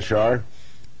believe that, Shar?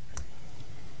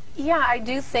 Yeah, I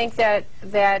do think that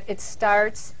it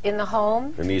starts in the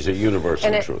home. And these are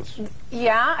universal truths.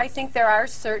 Yeah, I think there are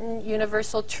certain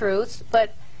universal truths,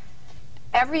 but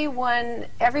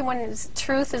everyone's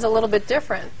truth is a little bit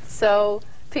different. So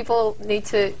people need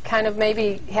to kind of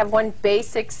maybe have one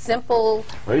basic, simple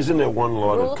Well, isn't there one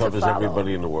law rule that covers to follow.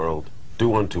 everybody in the world?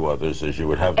 Do unto others as you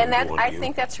would have them And that, do unto I you.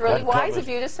 think that's really wise of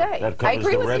you to say. That I covers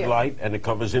agree the with red you. light, and it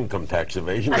covers income tax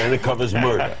evasion, and it covers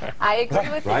murder. I agree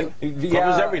with Right? you. It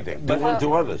covers everything. Do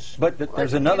unto others. But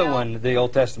there's another one the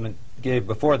Old Testament gave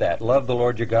before that. Love the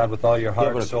Lord your God with all your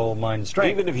heart, soul, mind, and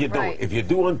strength. Even if you don't, if you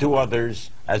do unto others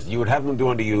as you would have them do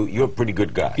unto you, you're a pretty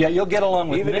good guy. Yeah, you'll get along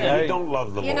with Even men. if you don't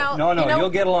love the Lord. No,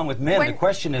 you'll get along with men. The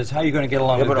question is how you're going to get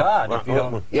along with God. If you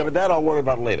don't. Yeah, but that I'll worry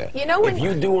about later. You know, if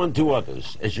you do unto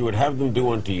others as you would have them do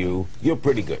unto you, you're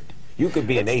pretty good. You could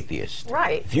be an atheist.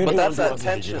 Right. If you But do that's unto that others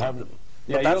as you tension. have them.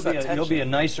 Yeah, you'll be a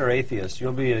nicer atheist.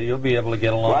 You'll be able to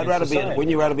get along. Well, in society.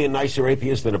 wouldn't you rather be a nicer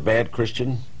atheist than a bad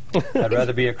Christian? I'd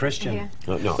rather be a Christian. Yeah.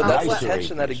 No, But that's the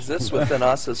tension that exists within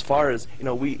us as far as,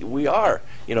 we are,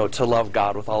 to love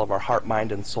God with all of our heart,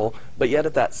 mind, and soul. But yet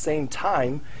at that same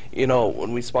time,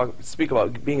 when we speak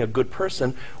about being a good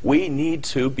person, we need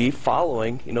to be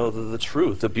following, the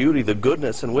truth, the beauty, the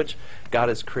goodness in which God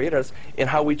has created us, in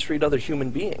how we treat other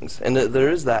human beings. And there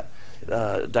is that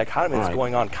dichotomy that's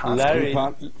going on constantly.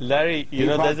 Larry,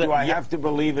 do I have to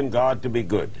believe in God to be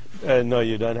good? No,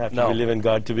 you don't have to believe in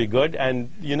God to be good.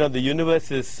 And, the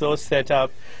universe is so set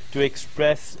up to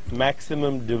express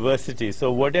maximum diversity.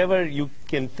 So whatever you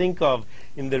can think of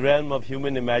in the realm of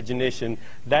human imagination,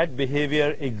 that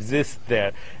behavior exists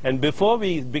there. And before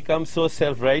we become so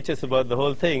self-righteous about the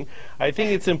whole thing, I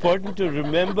think it's important to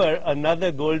remember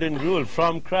another golden rule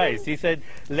from Christ. He said,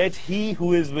 "Let he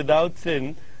who is without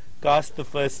sin cast the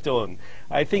first stone."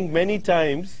 I think many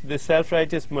times the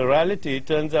self-righteous morality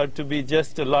turns out to be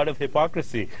just a lot of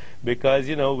hypocrisy, because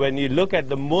when you look at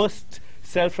the most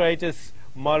self-righteous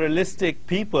moralistic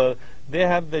people, they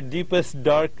have the deepest,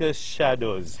 darkest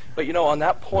shadows. But on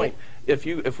that point, if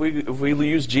we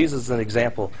use Jesus as an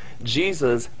example,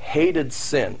 Jesus hated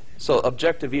sin. So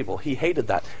objective evil, he hated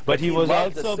that. But he was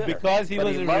also, because he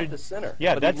was a sinner.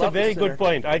 Yeah, that's a very good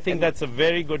point. I think that's a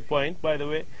very good point, by the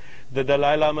way. The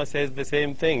Dalai Lama says the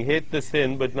same thing: hate the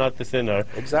sin, but not the sinner.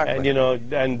 Exactly.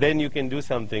 And and then you can do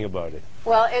something about it.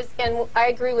 Well, and I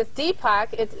agree with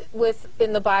Deepak.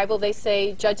 In the Bible, they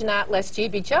say, "Judge not, lest ye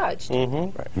be judged."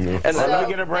 Mm-hmm. Right. And so, let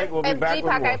me get a break. We'll be back Deepak,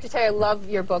 with more. I have to tell you, I love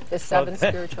your book, The Seven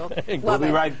Spiritual.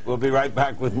 We'll be right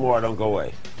back with more. Don't go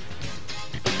away.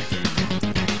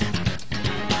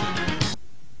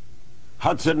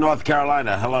 Hudson, North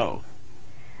Carolina. Hello.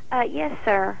 Yes,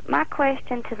 sir. My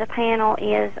question to the panel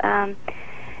is,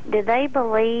 do they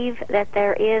believe that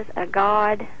there is a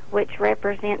God which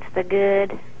represents the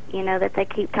good, that they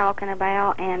keep talking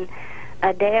about, and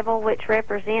a devil which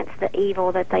represents the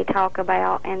evil that they talk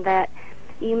about, and that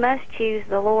you must choose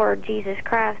the Lord Jesus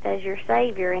Christ as your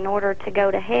Savior in order to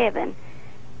go to heaven?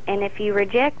 And if you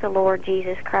reject the Lord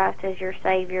Jesus Christ as your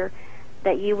Savior,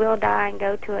 that you will die and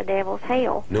go to a devil's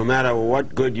hell? No matter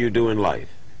what good you do in life.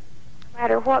 No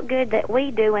matter what good that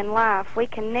we do in life, we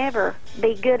can never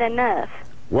be good enough.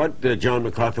 What, John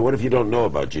MacArthur, what if you don't know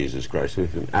about Jesus Christ,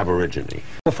 who's an aborigine?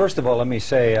 Well, first of all, let me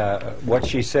say what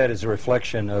she said is a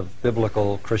reflection of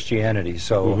biblical Christianity,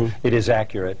 so it is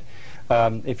accurate.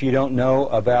 If you don't know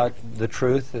about the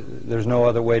truth, there's no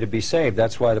other way to be saved.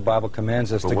 That's why the Bible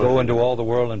commands us to go into all the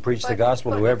world and preach the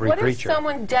gospel to every creature. What if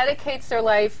someone dedicates their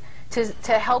life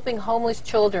to helping homeless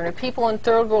children or people in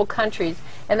third world countries,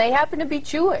 and they happen to be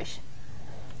Jewish?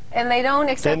 And they don't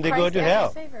accept Christ as their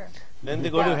Savior. Then they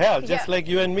go to hell, just like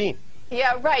you and me.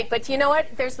 Yeah, right. But you know what?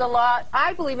 There's the law.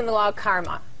 I believe in the law of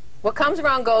karma. What comes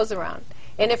around goes around.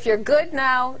 And if you're good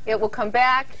now, it will come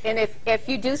back. And if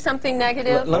you do something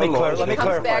negative, it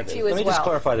comes back to you as well. Let me just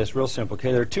clarify this real simple.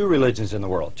 Okay, there are two religions in the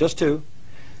world, just two.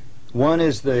 One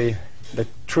is the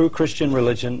true Christian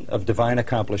religion of divine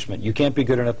accomplishment. You can't be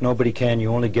good enough, nobody can.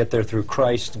 You only get there through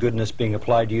Christ's goodness being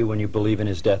applied to you when you believe in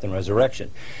his death and resurrection.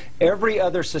 Every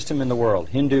other system in the world,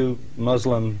 Hindu,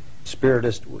 Muslim,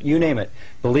 Spiritist, you name it,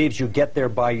 believes you get there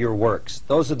by your works.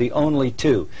 Those are the only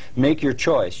two. Make your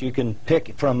choice. You can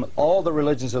pick from all the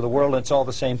religions of the world, and it's all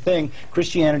the same thing.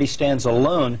 Christianity stands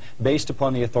alone based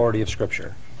upon the authority of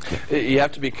Scripture. You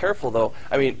have to be careful, though.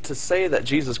 I mean, to say that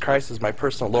Jesus Christ is my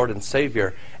personal Lord and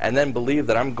Savior and then believe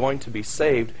that I'm going to be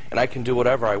saved and I can do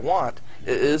whatever I want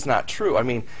is not true. I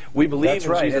mean, we believe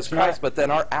in Jesus Christ, but then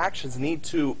our actions need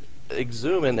to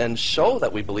exhume and show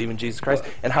that we believe in Jesus Christ,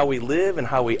 and how we live and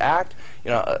how we act,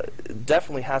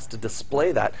 definitely has to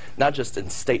display that, not just in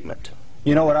statement.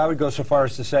 You know what, I would go so far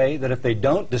as to say that if they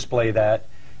don't display that,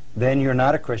 then you're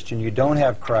not a Christian. You don't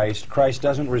have Christ. Christ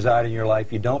doesn't reside in your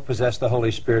life. You don't possess the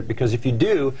Holy Spirit, because if you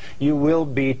do, you will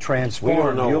be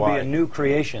transformed. You'll be a new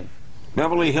creation.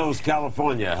 Beverly Hills,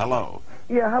 California. Hello.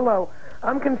 Yeah, hello.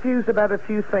 I'm confused about a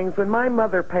few things. When my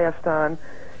mother passed on,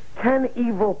 10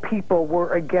 evil people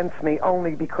were against me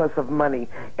only because of money.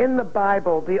 In the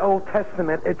Bible, the Old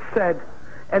Testament, it said,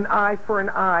 an eye for an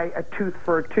eye, a tooth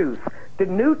for a tooth. The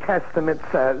New Testament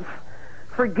says,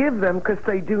 forgive them because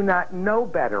they do not know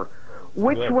better.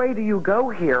 Which way do you go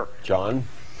here? John?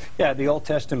 Yeah, the Old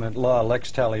Testament law,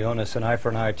 lex talionis, an eye for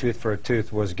an eye, a tooth for a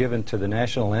tooth, was given to the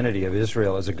national entity of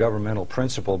Israel as a governmental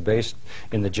principle based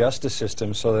in the justice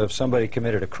system, so that if somebody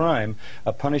committed a crime,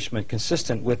 a punishment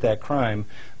consistent with that crime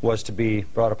was to be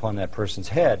brought upon that person's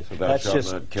head. So that's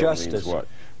just justice. What?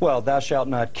 Well, thou shalt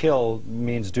not kill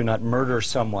means do not murder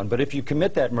someone. But if you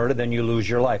commit that murder, then you lose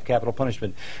your life, capital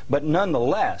punishment. But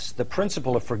nonetheless, the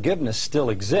principle of forgiveness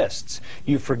still exists.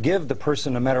 You forgive the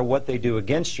person no matter what they do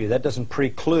against you. That doesn't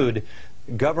preclude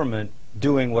government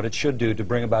doing what it should do to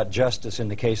bring about justice in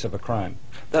the case of a crime.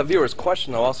 That viewer's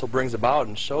question, though, also brings about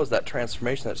and shows that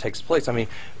transformation that takes place. I mean,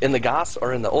 in the Gospel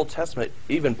or in the Old Testament,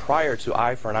 even prior to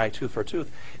eye for an eye, tooth for a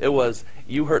tooth, it was,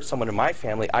 you hurt someone in my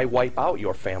family, I wipe out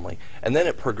your family. And then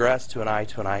it progressed to an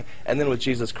eye, and then with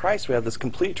Jesus Christ, we have this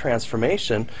complete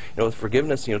transformation, with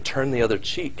forgiveness, turn the other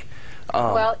cheek.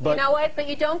 Well, you know what? But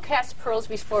you don't cast pearls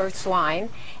before swine.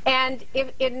 And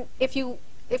if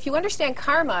you understand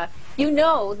karma, you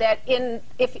know that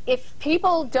if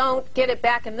people don't get it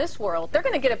back in this world, they're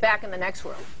going to get it back in the next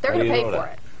world. They're going to pay for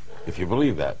it. If you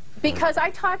believe that. Because I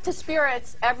talk to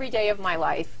spirits every day of my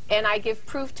life, and I give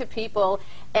proof to people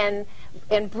and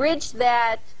bridge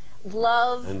that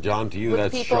love and John, to you, with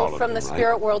that's people from the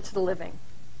spirit world to the living.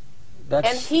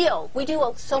 And heal. We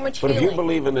do so much healing. But if you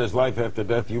believe in his life after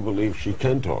death, you believe she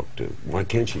can talk to. Why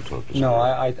can't she talk to? No,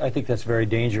 I think that's very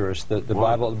dangerous. The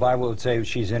Bible would say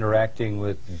she's interacting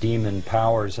with demon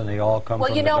powers, and they all come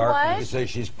from the darkness. Well, you know what? You say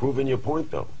she's proven your point,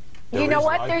 though. You know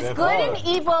what? There's good and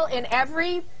evil in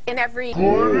every good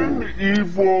and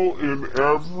evil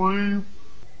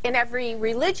in every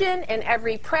religion, in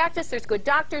every practice. There's good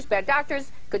doctors, bad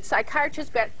doctors, good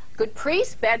psychiatrists, good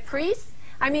priests, bad priests.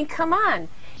 I mean, come on.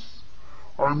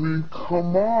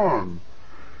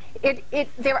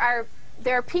 There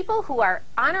are people who are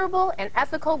honorable and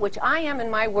ethical, which I am in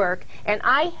my work, and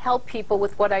I help people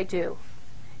with what I do.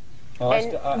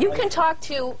 And you can talk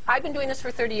to, I've been doing this for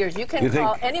 30 years, you can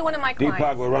call any one of my clients.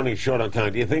 Deepak, we're running short on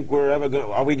time. Do you think we're ever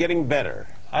going, are we getting better?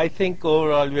 I think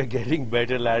overall we're getting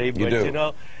better, Larry, but you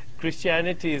know,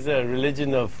 Christianity is a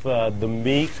religion of the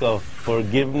meek, of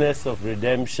forgiveness, of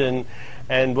redemption.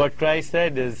 And what Christ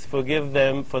said is, forgive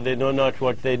them, for they know not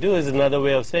what they do, is another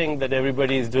way of saying that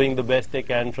everybody is doing the best they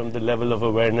can from the level of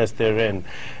awareness they're in.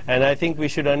 And I think we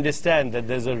should understand that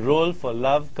there's a role for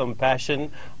love,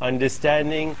 compassion,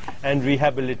 understanding, and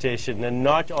rehabilitation, and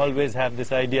not always have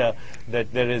this idea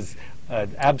that there is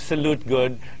absolute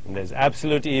good and there's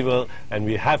absolute evil, and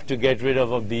we have to get rid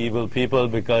of the evil people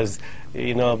because,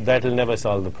 you know, that'll never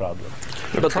solve the problem.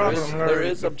 The problem, there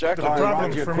is objective. The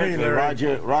problem for me,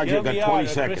 Larry, Roger got 20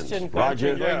 seconds.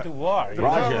 Roger, going to war. The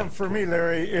problem for me,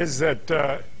 Larry, is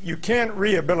that you can't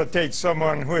rehabilitate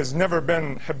someone who has never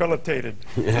been habilitated.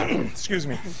 Excuse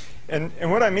me. And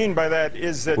what I mean by that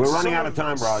is that we're running out of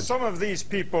time, Rod. Some of these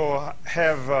people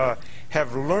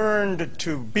have learned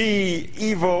to be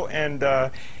evil, and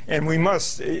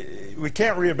we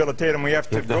can't rehabilitate them. We have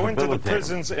to go into the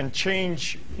prisons and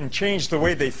change the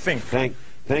way they think.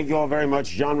 Thank you all very much,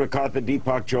 John MacArthur,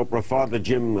 Deepak Chopra, Father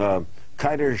Jim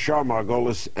Kiter, Shar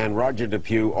Margolis, and Roger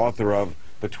DePue, author of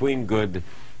Between Good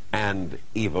and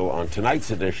Evil, on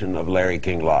tonight's edition of Larry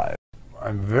King Live.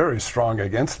 I'm very strong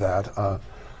against that.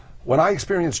 When I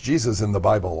experienced Jesus in the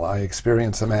Bible, I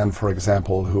experienced a man, for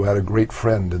example, who had a great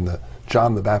friend in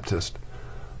John the Baptist,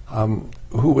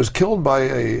 who was killed by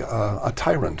a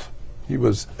tyrant. He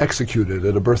was executed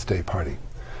at a birthday party.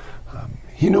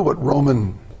 He knew what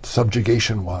Roman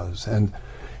subjugation was, and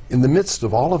in the midst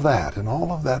of all of that and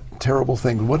all of that terrible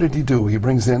thing, what did he do? He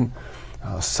brings in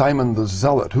Simon the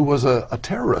Zealot, who was a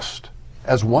terrorist,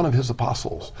 as one of his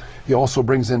apostles. He also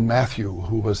brings in Matthew,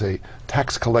 who was a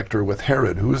tax collector with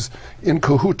Herod, who's in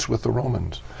cahoots with the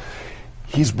Romans.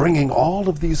 He's bringing all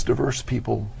of these diverse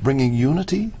people, bringing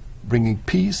unity, bringing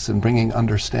peace, and bringing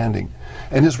understanding.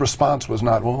 And his response was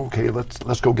not, well, okay,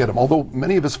 let's go get him. Although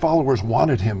many of his followers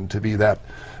wanted him to be that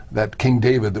King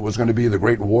David that was going to be the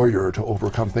great warrior to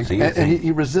overcome things. So and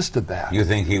he resisted that. You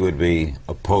think he would be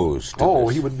opposed to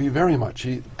this? He would be very much.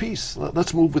 Peace.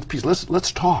 Let's move with peace.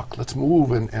 Let's talk. Let's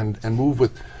move and move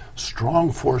with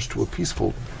strong force to a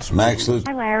peaceful. Max.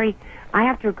 Hi, Larry. I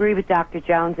have to agree with Dr.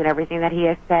 Jones and everything that he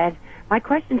has said. My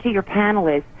question to your panel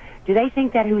is, do they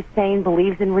think that Hussein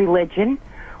believes in religion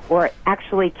or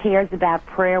actually cares about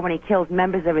prayer when he kills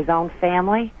members of his own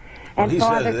family? Well, he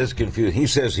says it's confused. He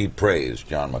says he prays,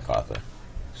 John MacArthur.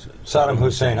 Saddam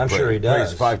Hussein, I'm sure he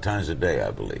does. Prays 5 times a day,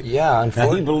 I believe. Yeah, unfortunately.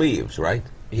 Now, he believes, right?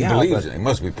 He believes it. He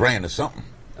must be praying to something.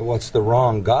 Well, it's the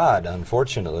wrong God,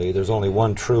 unfortunately. There's only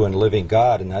one true and living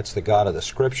God, and that's the God of the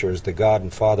Scriptures, the God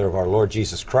and Father of our Lord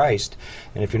Jesus Christ.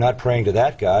 And if you're not praying to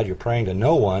that God, you're praying to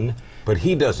no one. But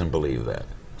he doesn't believe that.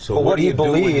 So well, what do you do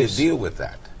when you deal with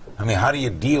that? I mean, how do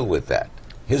you deal with that?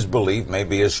 His belief may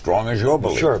be as strong as your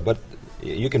belief. Sure, but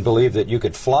you can believe that you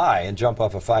could fly and jump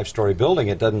off a 5-story building.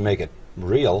 It doesn't make it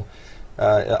real.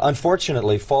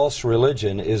 Unfortunately, false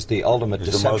religion is the ultimate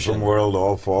deception. Is the Muslim world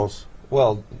all false?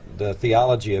 Well, the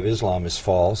theology of Islam is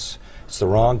false. It's the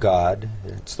wrong God.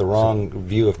 It's the wrong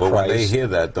view of Christ. But when they hear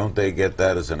that, don't they get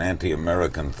that as an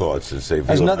anti-American thought? Since they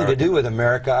has nothing to do with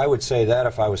America. I would say that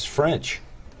if I was French.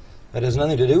 That has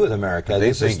nothing to do with America.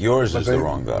 They think yours is the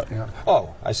wrong God. Yeah.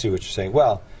 Oh, I see what you're saying.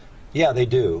 Well, yeah, they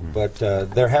do. But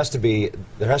there has to be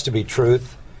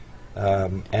truth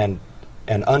and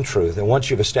untruth. And once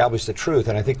you've established the truth,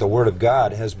 and I think the Word of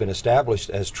God has been established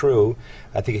as true,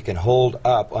 I think it can hold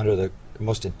up under the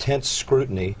most intense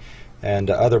scrutiny.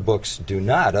 And other books do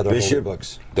not, other holy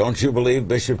books. Don't you believe,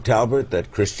 Bishop Talbert,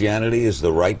 that Christianity is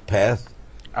the right path?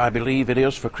 I believe it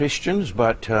is for Christians,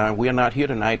 but we are not here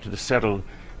tonight to settle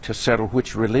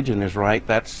which religion is right.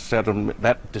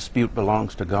 That dispute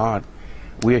belongs to God.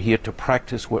 We are here to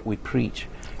practice what we preach.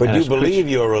 But you believe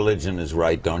your religion is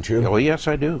right, don't you? Oh, yes,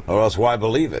 I do. Or else why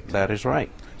believe it? That is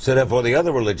right. So therefore the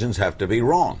other religions have to be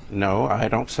wrong. No, I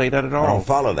don't say that at all. I don't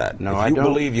follow that. No, I don't. If you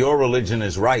believe your religion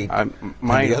is right,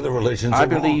 the other religions are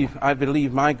wrong. I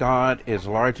believe my God is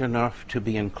large enough to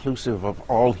be inclusive of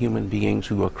all human beings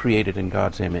who are created in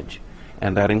God's image.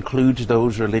 And that includes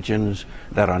those religions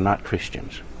that are not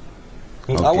Christians.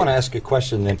 Okay. I want to ask a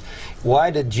question then.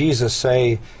 Why did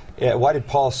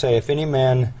Paul say, if any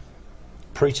man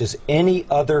preaches any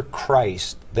other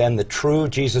Christ than the true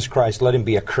Jesus Christ, let him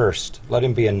be accursed, let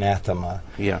him be anathema?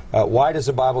 Yeah. Why does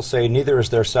the Bible say, neither is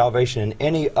there salvation in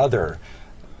any other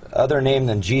name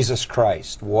than Jesus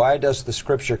Christ? Why does the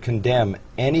Scripture condemn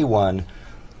anyone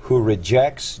who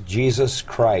rejects Jesus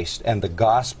Christ and the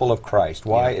gospel of Christ?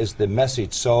 Why is the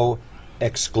message so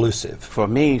exclusive? For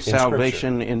me,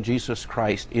 salvation in Jesus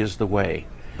Christ is the way.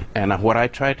 And what I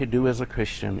try to do as a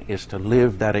Christian is to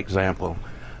live that example.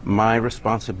 My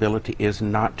responsibility is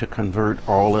not to convert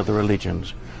all other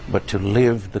religions, but to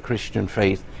live the Christian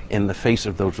faith in the face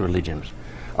of those religions.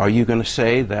 Are you going to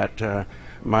say that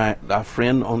our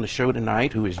friend on the show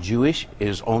tonight who is Jewish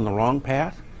is on the wrong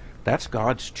path? That's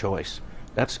God's choice.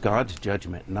 That's God's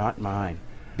judgment, not mine.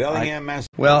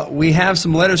 Well, we have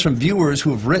some letters from viewers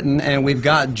who have written, and we've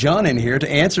got John in here to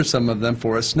answer some of them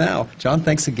for us now. John,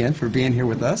 thanks again for being here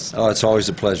with us. Oh, it's always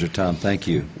a pleasure, Tom. Thank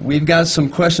you. We've got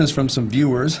some questions from some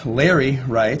viewers. Larry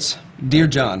writes, Dear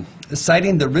John,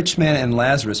 citing the rich man and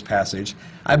Lazarus passage,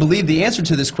 I believe the answer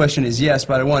to this question is yes,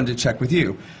 but I wanted to check with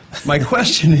you. My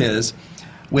question is,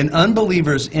 when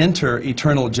unbelievers enter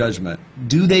eternal judgment,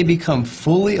 do they become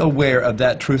fully aware of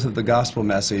that truth of the gospel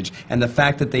message and the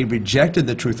fact that they rejected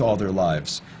the truth all their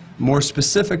lives? More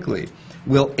specifically,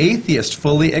 will atheists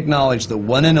fully acknowledge the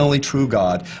one and only true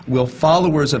God? Will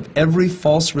followers of every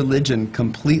false religion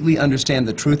completely understand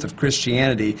the truth of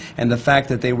Christianity and the fact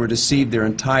that they were deceived their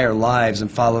entire lives and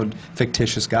followed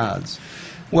fictitious gods?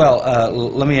 Well,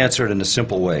 let me answer it in a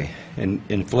simple way.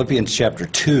 In Philippians chapter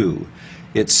 2,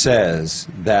 it says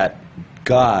that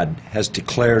God has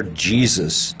declared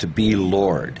Jesus to be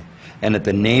Lord, and at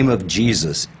the name of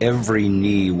Jesus every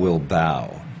knee will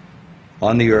bow,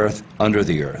 on the earth, under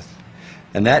the earth.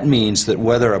 And that means that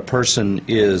whether a person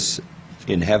is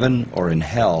in heaven or in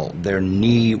hell, their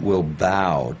knee will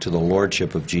bow to the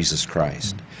lordship of Jesus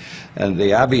Christ. And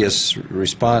the obvious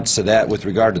response to that with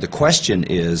regard to the question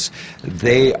is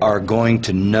they are going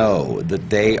to know that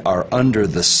they are under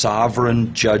the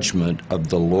sovereign judgment of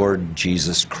the Lord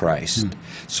Jesus Christ.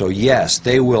 So yes,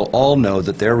 they will all know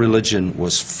that their religion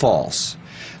was false,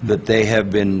 that they have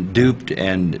been duped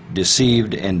and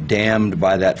deceived and damned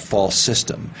by that false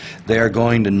system. They are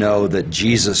going to know that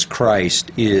Jesus Christ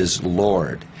is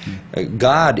Lord.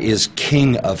 God is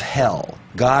king of hell.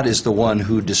 God is the one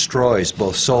who destroys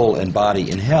both soul and body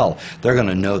in hell. They're going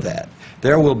to know that.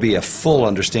 There will be a full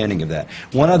understanding of that.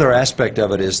 One other aspect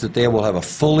of it is that they will have a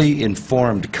fully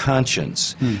informed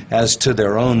conscience as to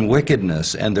their own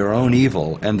wickedness and their own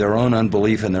evil and their own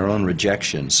unbelief and their own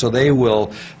rejection. So they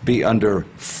will be under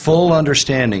full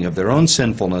understanding of their own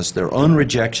sinfulness, their own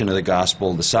rejection of the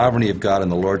gospel, the sovereignty of God and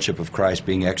the lordship of Christ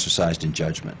being exercised in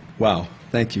judgment. Wow.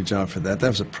 Thank you, John, for that. That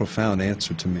was a profound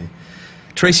answer to me.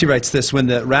 Tracy writes this, when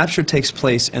the rapture takes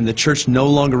place and the church no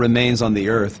longer remains on the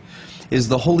earth, is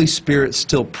the Holy Spirit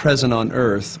still present on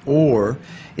earth, or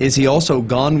is he also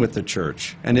gone with the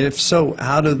church? And if so,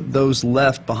 how do those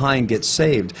left behind get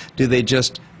saved? Do they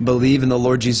just believe in the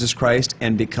Lord Jesus Christ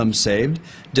and become saved?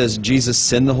 Does Jesus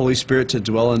send the Holy Spirit to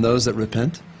dwell in those that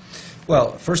repent?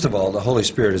 Well, first of all, the Holy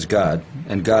Spirit is God,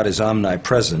 and God is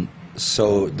omnipresent.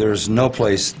 So there's no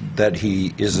place that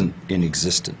he isn't in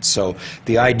existence. So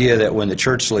the idea that when the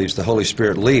church leaves, the Holy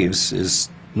Spirit leaves is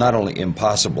not only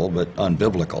impossible, but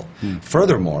unbiblical.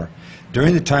 Furthermore,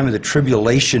 during the time of the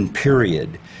tribulation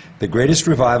period, the greatest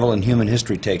revival in human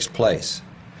history takes place.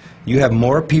 You have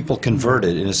more people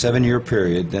converted in a 7-year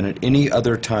period than at any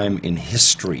other time in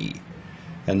history.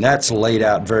 And that's laid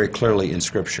out very clearly in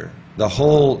Scripture. The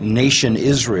whole nation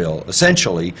Israel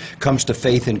essentially comes to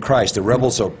faith in Christ. The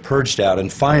rebels are purged out,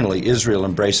 and finally Israel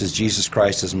embraces Jesus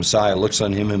Christ as Messiah, looks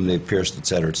on him whom they've pierced,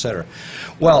 etc., etc.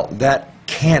 Well, that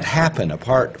can't happen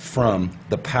apart from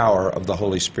the power of the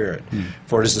Holy Spirit.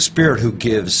 For it is the Spirit who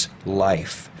gives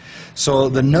life. So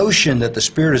the notion that the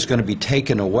Spirit is going to be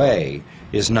taken away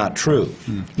is not true.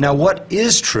 Now, what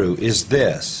is true is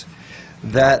this,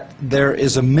 that there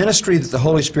is a ministry that the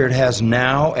Holy Spirit has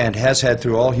now and has had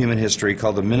through all human history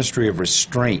called the ministry of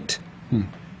restraint.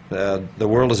 The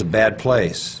world is a bad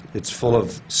place. It's full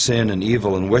of sin and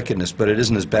evil and wickedness, but it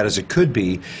isn't as bad as it could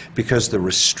be because the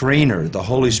restrainer, the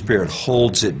Holy Spirit,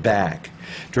 holds it back.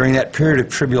 During that period of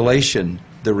tribulation,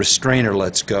 the restrainer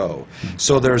lets go.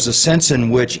 So there's a sense in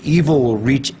which evil will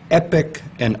reach epic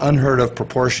and unheard of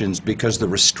proportions because the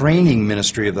restraining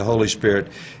ministry of the Holy Spirit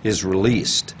is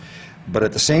released. But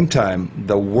at the same time,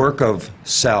 the work of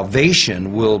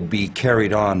salvation will be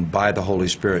carried on by the Holy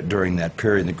Spirit during that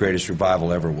period, and the greatest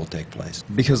revival ever will take place.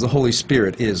 Because the Holy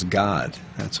Spirit is God.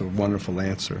 That's a wonderful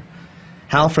answer.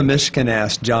 Hal from Michigan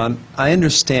asked, John, I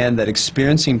understand that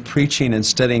experiencing, preaching, and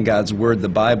studying God's Word, the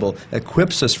Bible,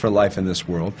 equips us for life in this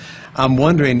world. I'm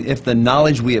wondering if the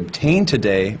knowledge we obtain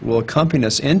today will accompany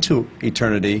us into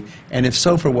eternity, and if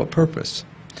so, for what purpose?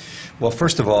 Well,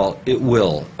 first of all, it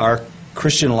will. Our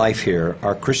Christian life here,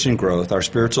 our Christian growth, our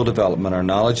spiritual development, our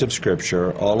knowledge of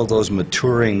Scripture, all of those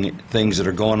maturing things that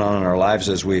are going on in our lives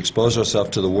as we expose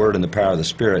ourselves to the Word and the power of the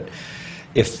Spirit,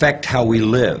 affect how we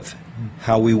live,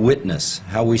 how we witness,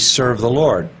 how we serve the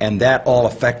Lord, and that all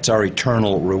affects our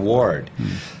eternal reward.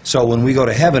 So when we go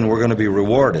to heaven, we're going to be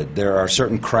rewarded. There are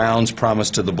certain crowns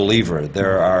promised to the believer.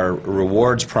 There are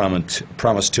rewards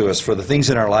promised to us for the things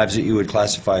in our lives that you would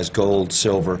classify as gold,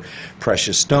 silver,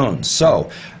 precious stones. So,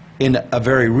 in a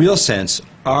very real sense,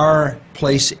 our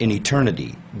place in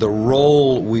eternity, the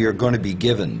role we are going to be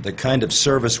given, the kind of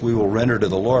service we will render to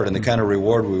the Lord, and the kind of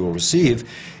reward we will receive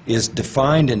is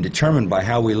defined and determined by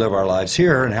how we live our lives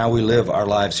here, and how we live our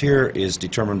lives here is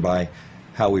determined by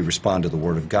how we respond to the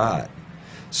Word of God.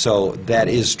 So that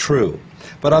is true.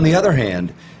 But on the other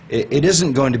hand, it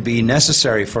isn't going to be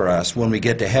necessary for us when we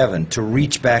get to heaven to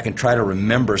reach back and try to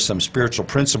remember some spiritual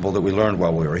principle that we learned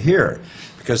while we were here.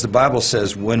 Because the Bible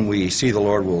says when we see the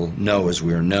Lord, we'll know as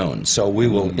we are known. So we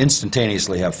will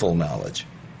instantaneously have full knowledge.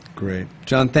 Great.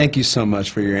 John, thank you so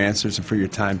much for your answers and for your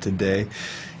time today.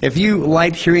 If you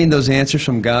liked hearing those answers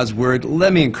from God's Word,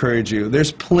 let me encourage you.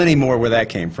 There's plenty more where that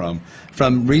came from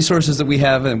resources that we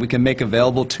have and we can make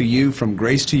available to you from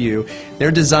Grace to You. They're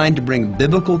designed to bring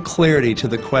biblical clarity to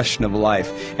the question of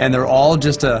life, and they're all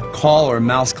just a call or a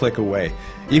mouse click away.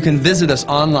 You can visit us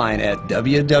online at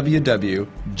www.gty.org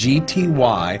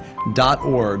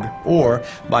or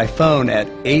by phone at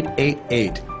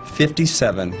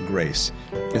 888-57-GRACE.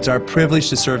 It's our privilege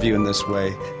to serve you in this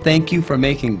way. Thank you for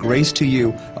making Grace to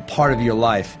You a part of your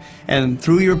life, and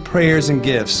through your prayers and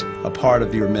gifts, a part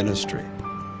of your ministry.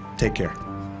 Take care.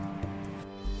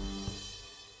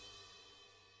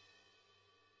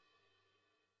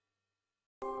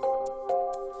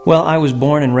 Well, I was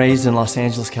born and raised in Los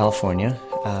Angeles, California.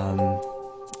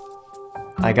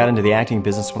 I got into the acting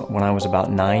business when I was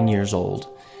about 9 years old,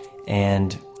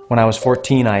 and when I was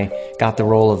 14 I got the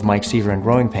role of Mike Seaver in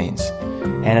Growing Pains,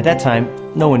 and at that time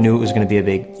no one knew it was going to be a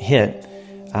big hit.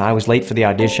 I was late for the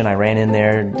audition. I ran in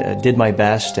there, did my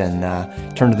best, and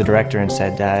turned to the director and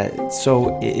said,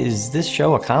 so is this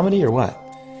show a comedy or what?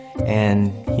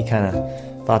 And he kind of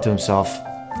thought to himself,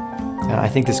 I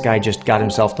think this guy just got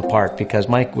himself the part, because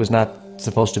Mike was not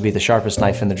supposed to be the sharpest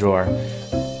knife in the drawer.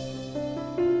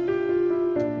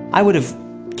 I would have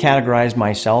categorized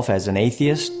myself as an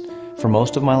atheist for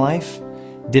most of my life.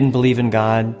 Didn't believe in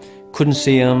God, couldn't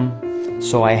see Him,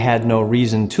 so I had no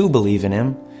reason to believe in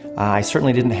Him. I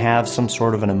certainly didn't have some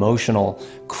sort of an emotional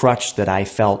crutch that I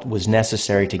felt was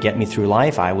necessary to get me through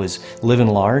life. I was living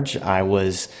large. I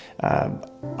was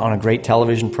on a great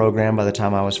television program by the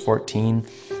time I was 14,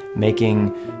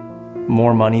 making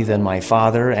more money than my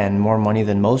father and more money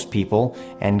than most people,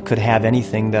 and could have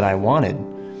anything that I wanted.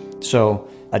 So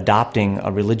adopting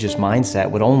a religious mindset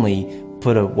would only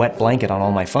put a wet blanket on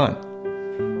all my fun.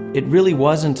 It really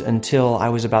wasn't until I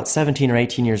was about 17 or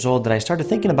 18 years old that I started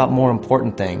thinking about more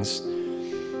important things.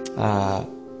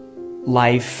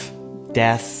 Life,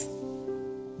 death,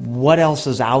 what else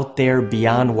is out there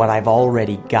beyond what I've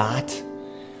already got?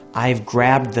 I've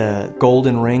grabbed the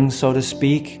golden ring, so to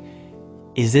speak.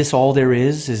 Is this all there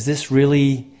is? Is this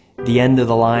really the end of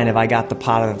the line? Have I got the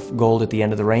pot of gold at the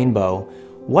end of the rainbow?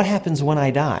 what happens when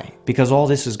I die? Because all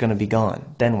this is going to be gone.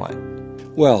 Then what?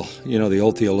 Well, you know, the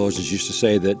old theologians used to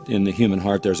say that in the human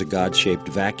heart there's a God-shaped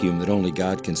vacuum that only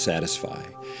God can satisfy.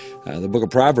 The book of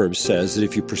Proverbs says that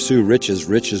if you pursue riches,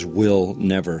 riches will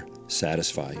never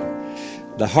satisfy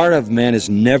you. The heart of man is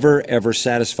never, ever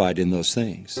satisfied in those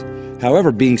things.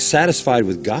 However, being satisfied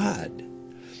with God,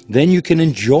 then you can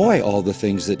enjoy all the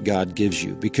things that God gives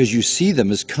you because you see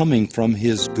them as coming from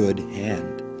His good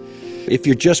hand. If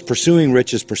you're just pursuing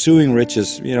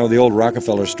riches, you know, the old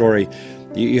Rockefeller story,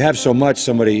 you have so much,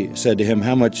 somebody said to him,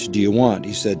 how much do you want?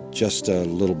 He said, just a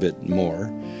little bit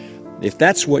more. If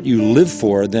that's what you live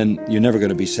for, then you're never going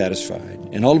to be satisfied.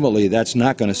 And ultimately, that's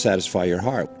not going to satisfy your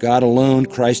heart. God alone,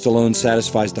 Christ alone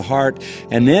satisfies the heart.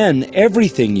 And then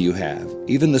everything you have,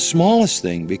 even the smallest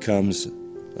thing, becomes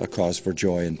a cause for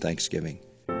joy and thanksgiving.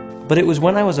 But it was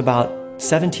when I was about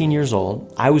 17 years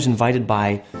old, I was invited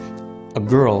by a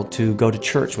girl to go to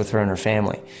church with her and her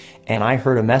family. And I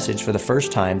heard a message for the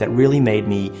first time that really made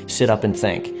me sit up and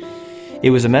think. It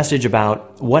was a message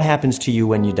about what happens to you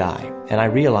when you die. And I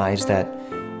realized that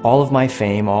all of my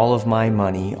fame, all of my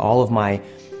money, all of my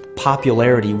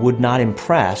popularity would not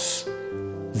impress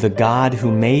the God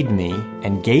who made me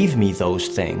and gave me those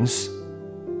things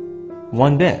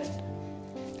one bit.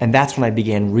 And that's when I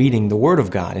began reading the Word of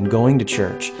God and going to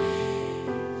church.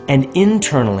 And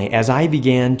internally, as I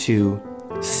began to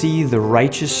see the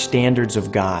righteous standards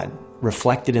of God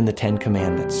reflected in the Ten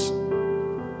Commandments,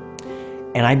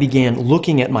 and I began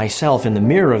looking at myself in the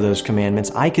mirror of those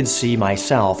commandments, I could see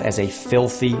myself as a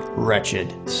filthy,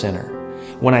 wretched sinner.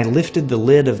 When I lifted the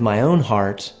lid of my own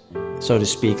heart, so to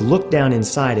speak, looked down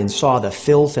inside and saw the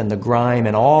filth and the grime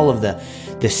and all of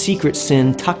the secret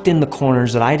sin tucked in the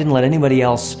corners that I didn't let anybody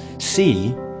else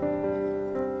see,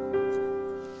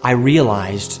 I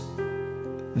realized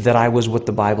that I was what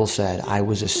the Bible said. I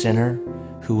was a sinner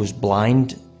who was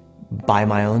blind by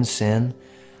my own sin.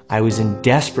 I was in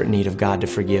desperate need of God to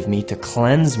forgive me, to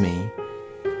cleanse me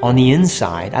on the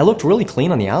inside. I looked really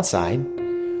clean on the outside,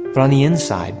 but on the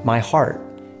inside, my heart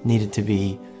needed to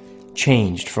be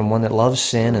changed from one that loves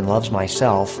sin and loves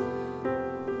myself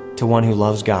to one who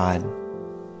loves God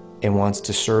and wants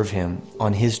to serve Him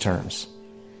on His terms.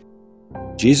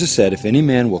 Jesus said, if any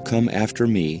man will come after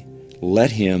me,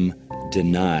 let him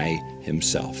deny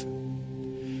himself.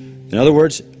 In other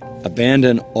words,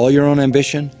 abandon all your own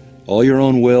ambition, all your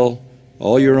own will,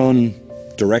 all your own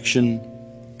direction,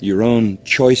 your own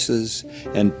choices,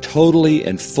 and totally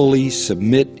and fully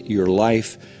submit your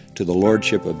life to the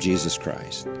Lordship of Jesus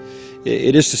Christ.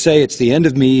 It is to say, it's the end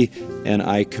of me, and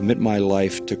I commit my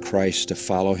life to Christ to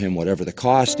follow Him, whatever the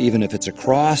cost, even if it's a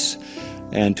cross,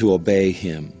 and to obey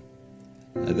Him.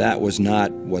 That was not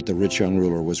what the rich young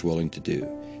ruler was willing to do.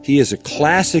 He is a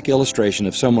classic illustration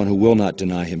of someone who will not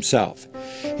deny himself.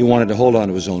 He wanted to hold on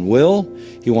to his own will.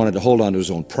 He wanted to hold on to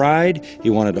his own pride. He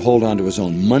wanted to hold on to his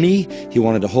own money. He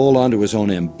wanted to hold on to his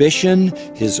own ambition,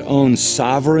 his own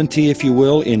sovereignty, if you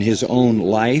will, in his own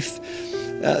life.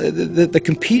 The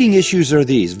competing issues are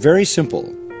these, very simple.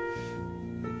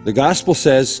 The gospel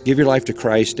says, give your life to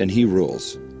Christ and He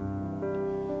rules.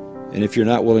 And if you're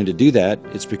not willing to do that,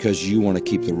 it's because you want to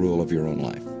keep the rule of your own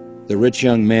life. The rich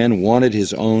young man wanted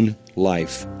his own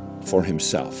life for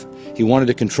himself. He wanted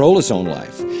to control his own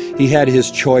life. He had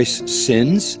his choice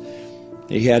sins,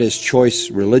 he had his choice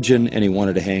religion, and he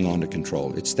wanted to hang on to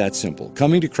control. It's that simple.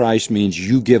 Coming to Christ means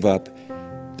you give up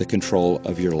the control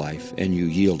of your life and you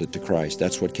yield it to Christ.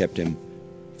 That's what kept him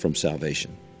from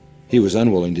salvation. He was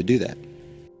unwilling to do that.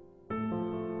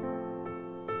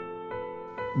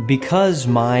 Because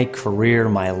my career,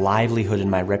 my livelihood,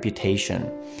 and my reputation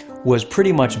was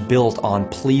pretty much built on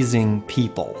pleasing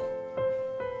people,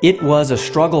 it was a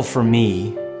struggle for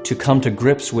me to come to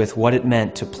grips with what it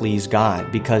meant to please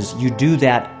God, because you do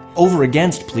that over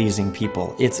against pleasing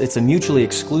people. It's a mutually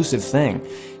exclusive thing.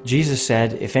 Jesus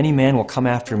said, if any man will come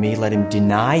after me, let him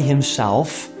deny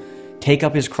himself, take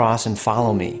up his cross, and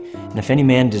follow me. And if any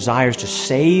man desires to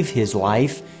save his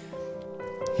life,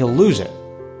 he'll lose it.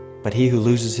 But he who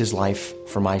loses his life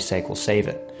for my sake will save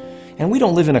it. And we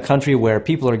don't live in a country where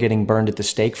people are getting burned at the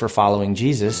stake for following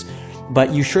Jesus,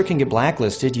 but you sure can get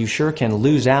blacklisted. You sure can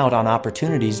lose out on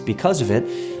opportunities because of it.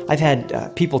 I've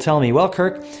had people tell me, well,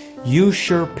 Kirk, you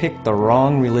sure picked the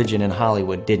wrong religion in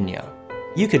Hollywood, didn't you?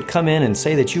 You could come in and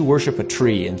say that you worship a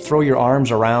tree and throw your arms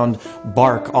around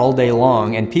bark all day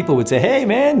long, and people would say, hey,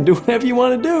 man, do whatever you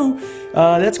want to do.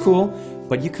 That's cool.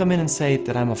 But you come in and say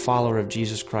that I'm a follower of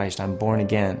Jesus Christ, I'm born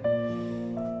again.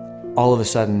 All of a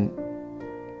sudden,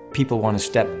 people want to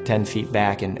step 10 feet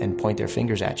back and point their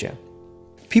fingers at you.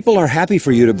 People are happy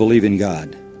for you to believe in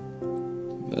God.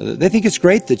 They think it's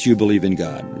great that you believe in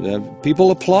God.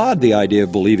 People applaud the idea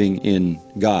of believing in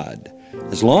God,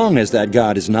 as long as that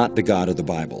God is not the God of the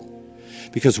Bible.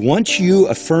 Because once you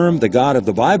affirm the God of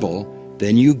the Bible,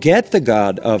 then you get the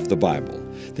God of the Bible.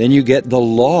 Then you get the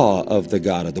law of the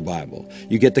God of the Bible.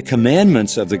 You get the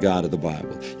commandments of the God of the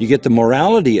Bible. You get the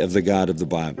morality of the God of the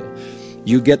Bible.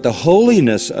 You get the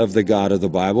holiness of the God of the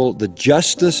Bible, the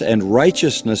justice and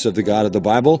righteousness of the God of the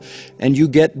Bible, and you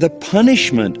get the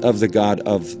punishment of the God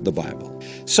of the Bible.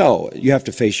 So, you have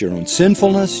to face your own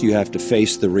sinfulness, you have to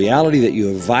face the reality that you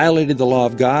have violated the law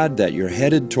of God, that you're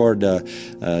headed toward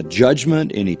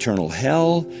judgment in eternal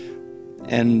hell,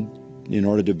 and in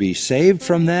order to be saved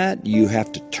from that, you have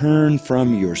to turn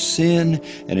from your sin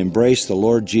and embrace the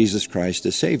Lord Jesus Christ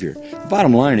as Savior. The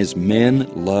bottom line is men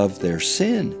love their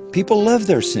sin. People love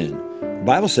their sin. The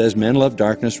Bible says men love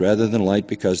darkness rather than light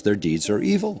because their deeds are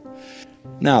evil.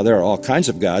 Now, there are all kinds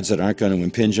of gods that aren't going to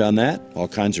impinge on that, all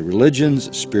kinds of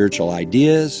religions, spiritual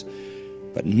ideas,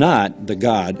 but not the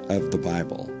God of the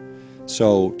Bible.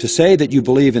 So, to say that you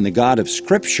believe in the God of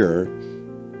Scripture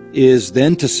is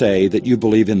then to say that you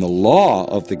believe in the law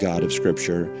of the God of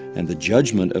Scripture and the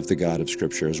judgment of the God of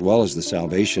Scripture, as well as the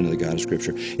salvation of the God of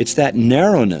Scripture. It's that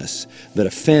narrowness that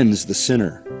offends the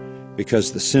sinner,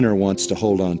 because the sinner wants to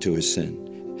hold on to his sin.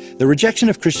 The rejection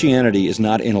of Christianity is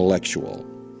not intellectual.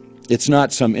 It's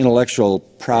not some intellectual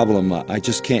problem, I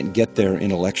just can't get there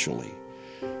intellectually.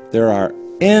 There are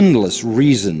endless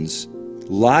reasons,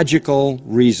 logical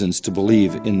reasons to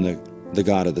believe in the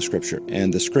God of the Scripture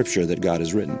and the Scripture that God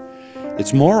has written.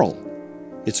 It's moral.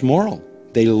 It's moral.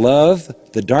 They love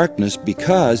the darkness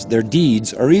because their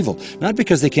deeds are evil. Not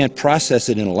because they can't process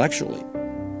it intellectually,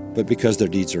 but because their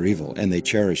deeds are evil, and they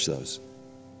cherish those.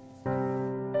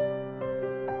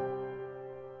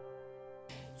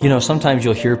 You know, sometimes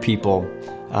you'll hear people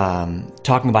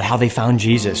talking about how they found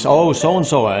Jesus. Oh,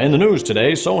 so-and-so in the news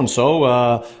today,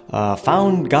 so-and-so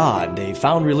found God. They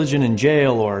found religion in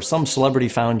jail, or some celebrity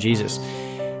found Jesus.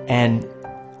 And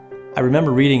I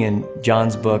remember reading in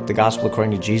John's book, The Gospel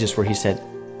According to Jesus, where he said,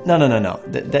 no,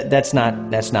 that's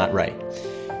not right.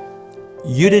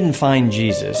 You didn't find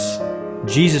Jesus.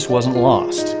 Jesus wasn't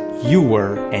lost. You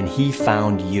were, and he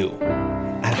found you.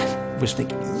 And I was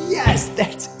thinking, yes,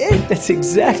 that's it. That's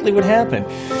exactly what happened.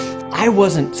 I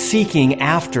wasn't seeking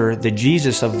after the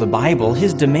Jesus of the Bible.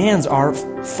 His demands are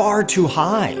far too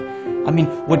high. I mean,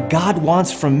 what God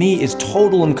wants from me is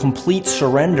total and complete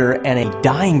surrender and a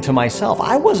dying to myself.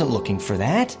 I wasn't looking for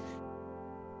that.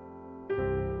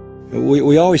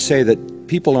 We always say that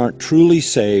people aren't truly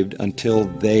saved until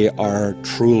they are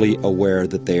truly aware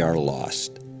that they are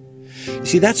lost. You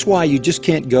see, that's why you just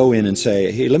can't go in and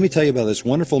say, hey, let me tell you about this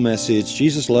wonderful message.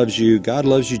 Jesus loves you. God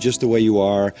loves you just the way you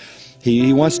are.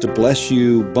 He wants to bless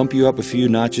you, bump you up a few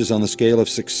notches on the scale of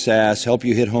success, help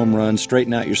you hit home runs,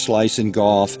 straighten out your slice in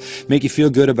golf, make you feel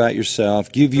good about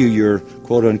yourself, give you your,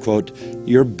 quote-unquote,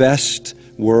 your best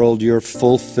world, your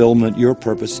fulfillment, your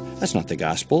purpose. That's not the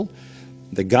gospel.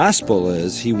 The gospel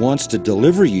is he wants to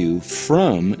deliver you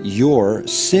from your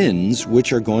sins,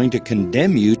 which are going to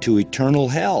condemn you to eternal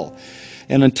hell.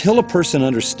 And until a person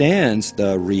understands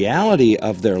the reality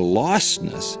of their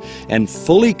lostness and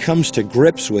fully comes to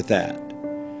grips with that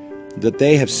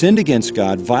they have sinned against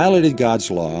God, violated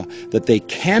God's law, that they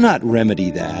cannot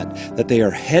remedy that they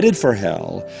are headed for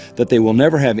hell, that they will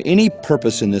never have any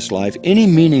purpose in this life, any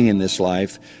meaning in this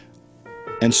life,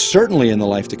 and certainly in the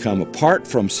life to come, apart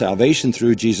from salvation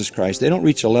through Jesus Christ, they don't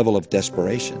reach a level of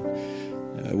desperation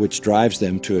which drives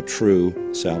them to a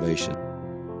true salvation.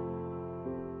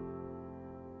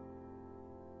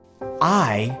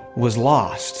 I was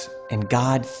lost, and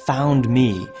God found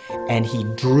me, and he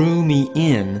drew me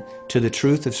in to the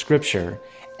truth of Scripture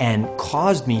and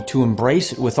caused me to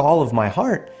embrace it with all of my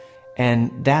heart.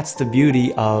 And that's the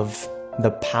beauty of the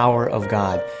power of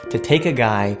God, to take a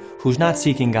guy who's not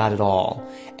seeking God at all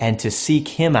and to seek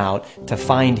him out, to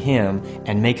find him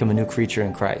and make him a new creature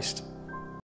in Christ.